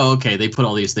 you're like, oh, okay, they put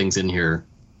all these things in here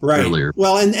earlier.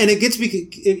 Well, and it gets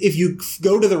if you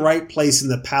go to the right place in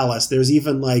the palace, there's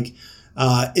even like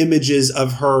images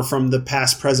of her from the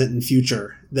past, present, and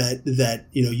future that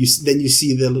you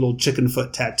see the little chicken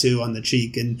foot tattoo on the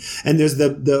cheek, and there's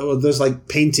there's like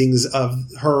paintings of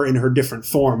her in her different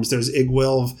forms. There's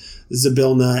Igwilv,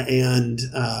 Zybilna,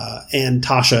 and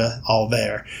Tasha all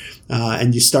there,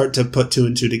 and you start to put two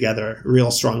and two together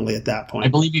real strongly at that point. I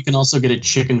believe you can also get a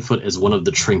chicken foot as one of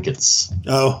the trinkets.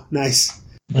 Oh, nice!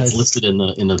 It's listed in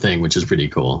the thing, which is pretty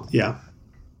cool. Yeah.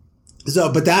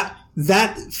 So, but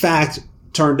that fact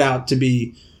turned out to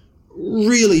be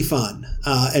really fun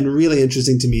and really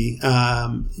interesting to me.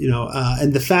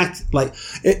 And the fact, like,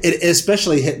 it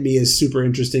especially hit me as super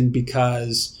interesting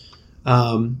because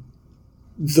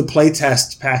the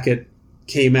playtest packet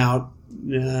came out,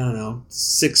 I don't know,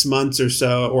 6 months or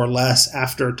so or less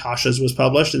after Tasha's was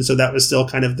published. And so that was still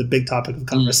kind of the big topic of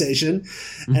conversation.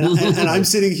 And I'm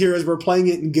sitting here as we're playing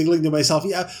it and giggling to myself,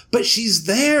 yeah, but she's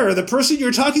there. The person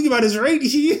you're talking about is right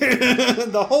here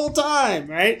the whole time,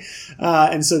 right?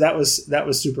 And so that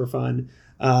was super fun.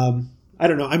 I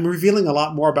don't know. I'm revealing a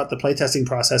lot more about the playtesting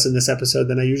process in this episode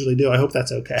than I usually do. I hope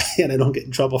that's okay and I don't get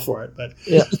in trouble for it. But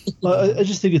yeah, I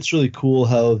just think it's really cool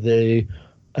how they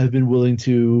have been willing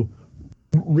to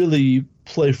really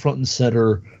play front and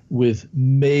center with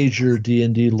major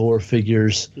D&D lore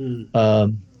figures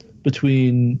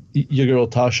between your girl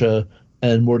Tasha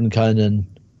and Mordenkainen,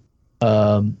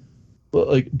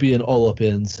 like being all up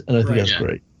ins, and I think that's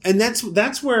great. And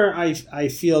that's where I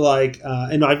feel like,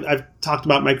 and I've talked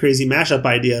about my crazy mashup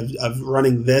idea of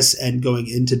running this and going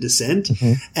into Descent,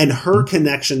 and her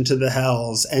connection to the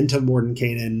Hells and to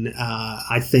Mordenkainen,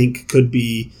 I think could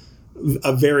be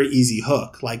a very easy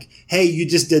hook. Like, hey, you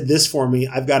just did this for me.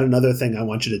 I've got another thing I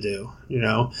want you to do.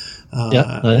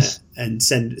 Nice. And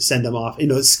send them off.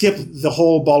 Skip the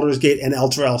whole Baldur's Gate and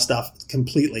Elturel stuff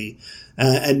completely,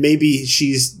 and maybe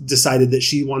she's decided that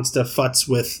she wants to futz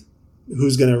with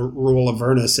who's going to rule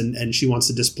Avernus, and she wants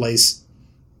to displace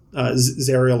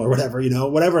Zariel or whatever,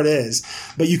 whatever it is.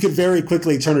 But you could very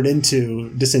quickly turn it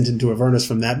into Descent into Avernus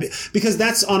from that, because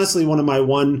that's honestly one of my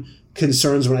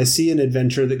concerns when I see an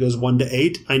adventure that goes 1 to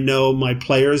 8. I know my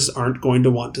players aren't going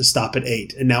to want to stop at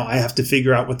 8, and now I have to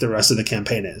figure out what the rest of the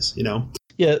campaign is. Yeah.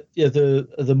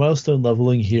 The milestone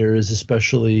leveling here is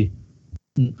especially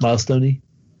milestone-y.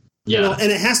 Yeah, well,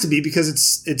 and it has to be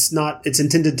because it's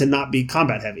intended to not be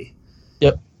combat heavy.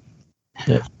 Yep.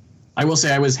 I will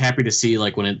say I was happy to see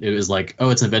like when it was like, oh,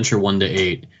 it's adventure 1 to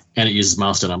 8 and it uses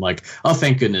milestone. I'm like, oh,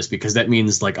 thank goodness, because that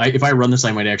means like if I run this,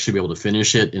 I might actually be able to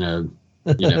finish it in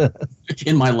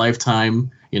in my lifetime,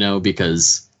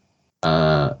 because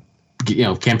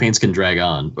campaigns can drag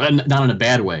on, not in a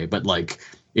bad way, but like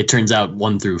it turns out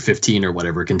 1 through 15 or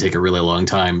whatever can take a really long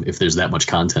time if there's that much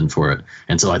content for it.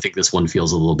 And so I think this one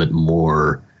feels a little bit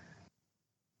more,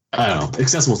 I don't know,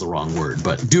 accessible is the wrong word,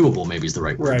 but doable maybe is the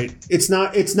right word. Right. It's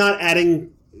not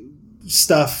adding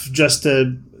stuff just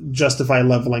to justify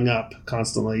leveling up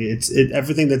constantly.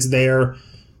 Everything that's there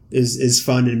is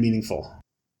fun and meaningful.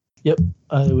 Yep,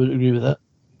 I would agree with that.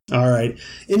 All right.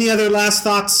 Any other last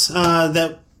thoughts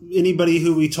that anybody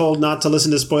who we told not to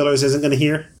listen to spoilers isn't going to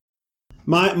hear?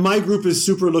 My group is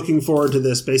super looking forward to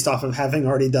this based off of having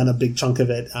already done a big chunk of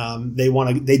it.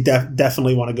 They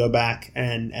definitely want to go back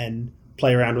and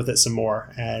play around with it some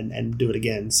more and do it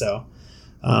again. So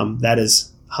that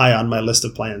is high on my list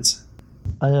of plans.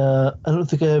 I don't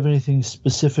think I have anything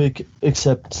specific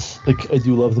except like I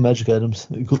do love the magic items.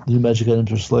 The magic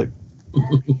items are slick.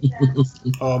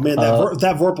 Oh man,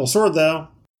 that Vorpal sword though.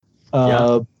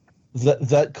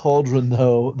 That cauldron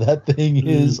though, that thing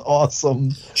is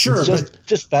awesome. Sure, it's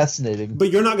just fascinating.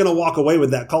 But you're not going to walk away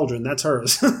with that cauldron. That's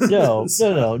hers. No,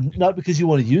 not because you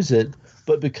want to use it,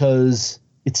 but because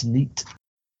it's neat.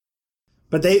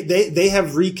 But they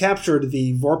have recaptured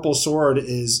the Vorpal sword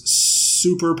is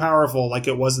super powerful, like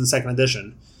it was in second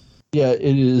edition. Yeah,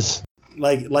 it is.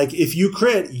 Like if you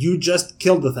crit, you just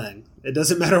killed the thing. It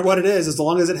doesn't matter what it is, as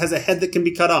long as it has a head that can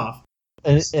be cut off.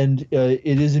 And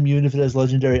it is immune if it has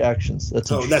legendary actions.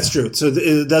 That's true. So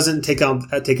it doesn't take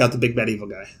out the big bad evil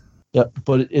guy. Yeah,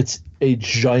 but it's a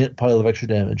giant pile of extra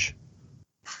damage.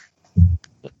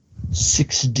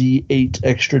 6d8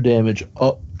 extra damage.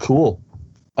 Oh, cool.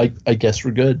 I guess we're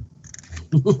good.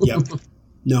 Yep.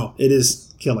 No, it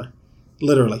is killer.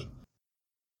 Literally.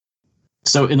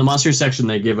 So in the monster section,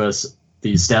 they give us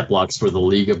these stat blocks for the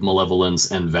League of Malevolence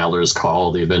and Valor's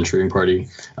Call, the adventuring party,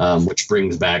 which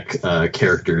brings back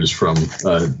characters from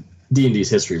D&D's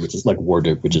history, which is like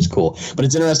Warduke, which is cool. But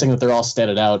it's interesting that they're all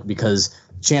statted out because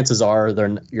chances are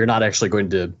you're not actually going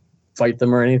to fight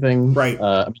them or anything. Right.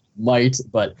 Might,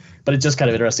 but it's just kind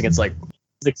of interesting. It's like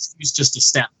an excuse just to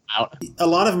stat them out. A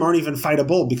lot of them aren't even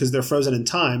fightable because they're frozen in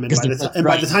time, and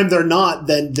by the time they're not,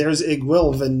 then there's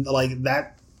Igwilv, and like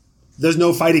that. There's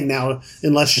no fighting now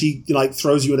unless she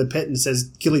throws you in a pit and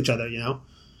says kill each other,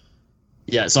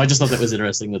 Yeah, so I just thought that was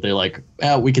interesting that they're like,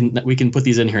 we can put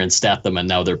these in here and stat them, and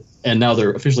now they're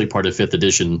officially part of 5th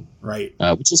edition, right?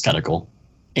 Which is kind of cool,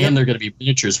 and they're going to be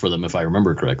miniatures for them if I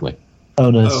remember correctly.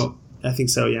 Oh, nice. Oh, I think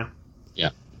so. Yeah.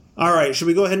 Yeah. All right, should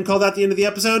we go ahead and call that the end of the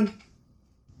episode?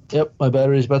 Yep, my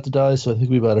battery's about to die, so I think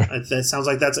we better. That sounds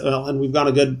like and we've gone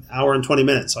a good hour and 20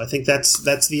 minutes, so I think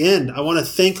that's the end. I want to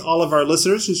thank all of our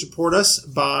listeners who support us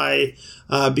by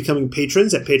becoming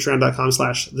patrons at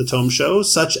patreon.com/thetomeshow,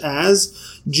 such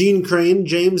as Gene Crane,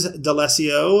 James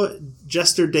D'Alessio,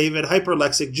 Jester David,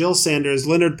 Hyperlexic, Jill Sanders,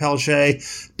 Leonard Pelche,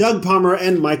 Doug Palmer,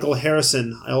 and Michael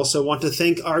Harrison. I also want to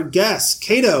thank our guests.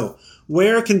 Cato,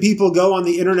 where can people go on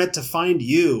the internet to find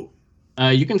you?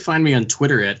 You can find me on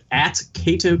Twitter at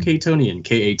CatoCatonian,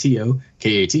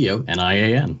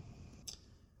 KatoKatonian.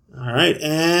 All right.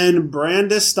 And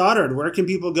Brandis Stoddard, where can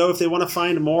people go if they want to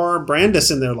find more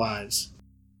Brandis in their lives?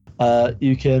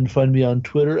 You can find me on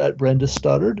Twitter at Brandis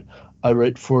Stoddard. I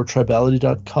write for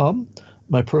Tribality.com.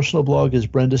 My personal blog is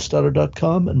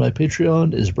BrandisStoddard.com, and my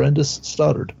Patreon is Brandis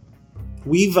Stoddard.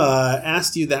 We've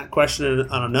asked you that question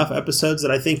on enough episodes that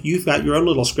I think you've got your own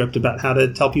little script about how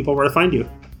to tell people where to find you.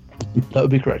 That would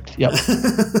be correct. Yep.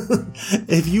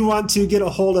 If you want to get a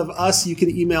hold of us, you can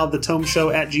email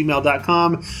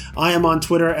thetomeshow@gmail.com. I am on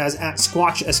Twitter as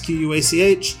 @Squatch,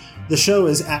 SQUACH. The show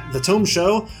is at The Tome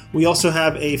Show. We also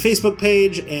have a Facebook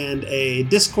page and a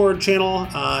Discord channel.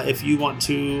 If you want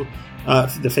to,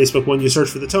 the Facebook one, you search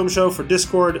for The Tome Show. For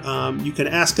Discord, you can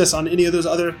ask us on any of those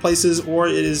other places, or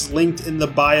it is linked in the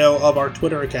bio of our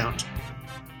Twitter account.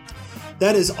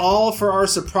 That is all for our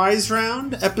surprise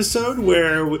round episode,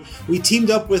 where we teamed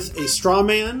up with a straw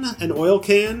man, an oil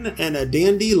can, and a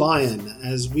dandelion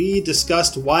as we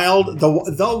discussed the wild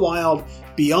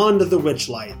beyond the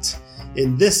witchlight.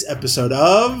 In this episode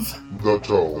of The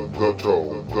Tome.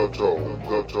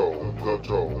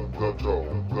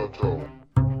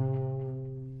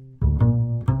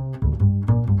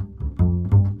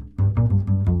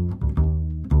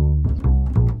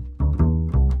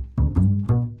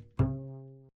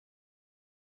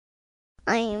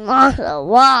 I'm on the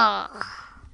wall.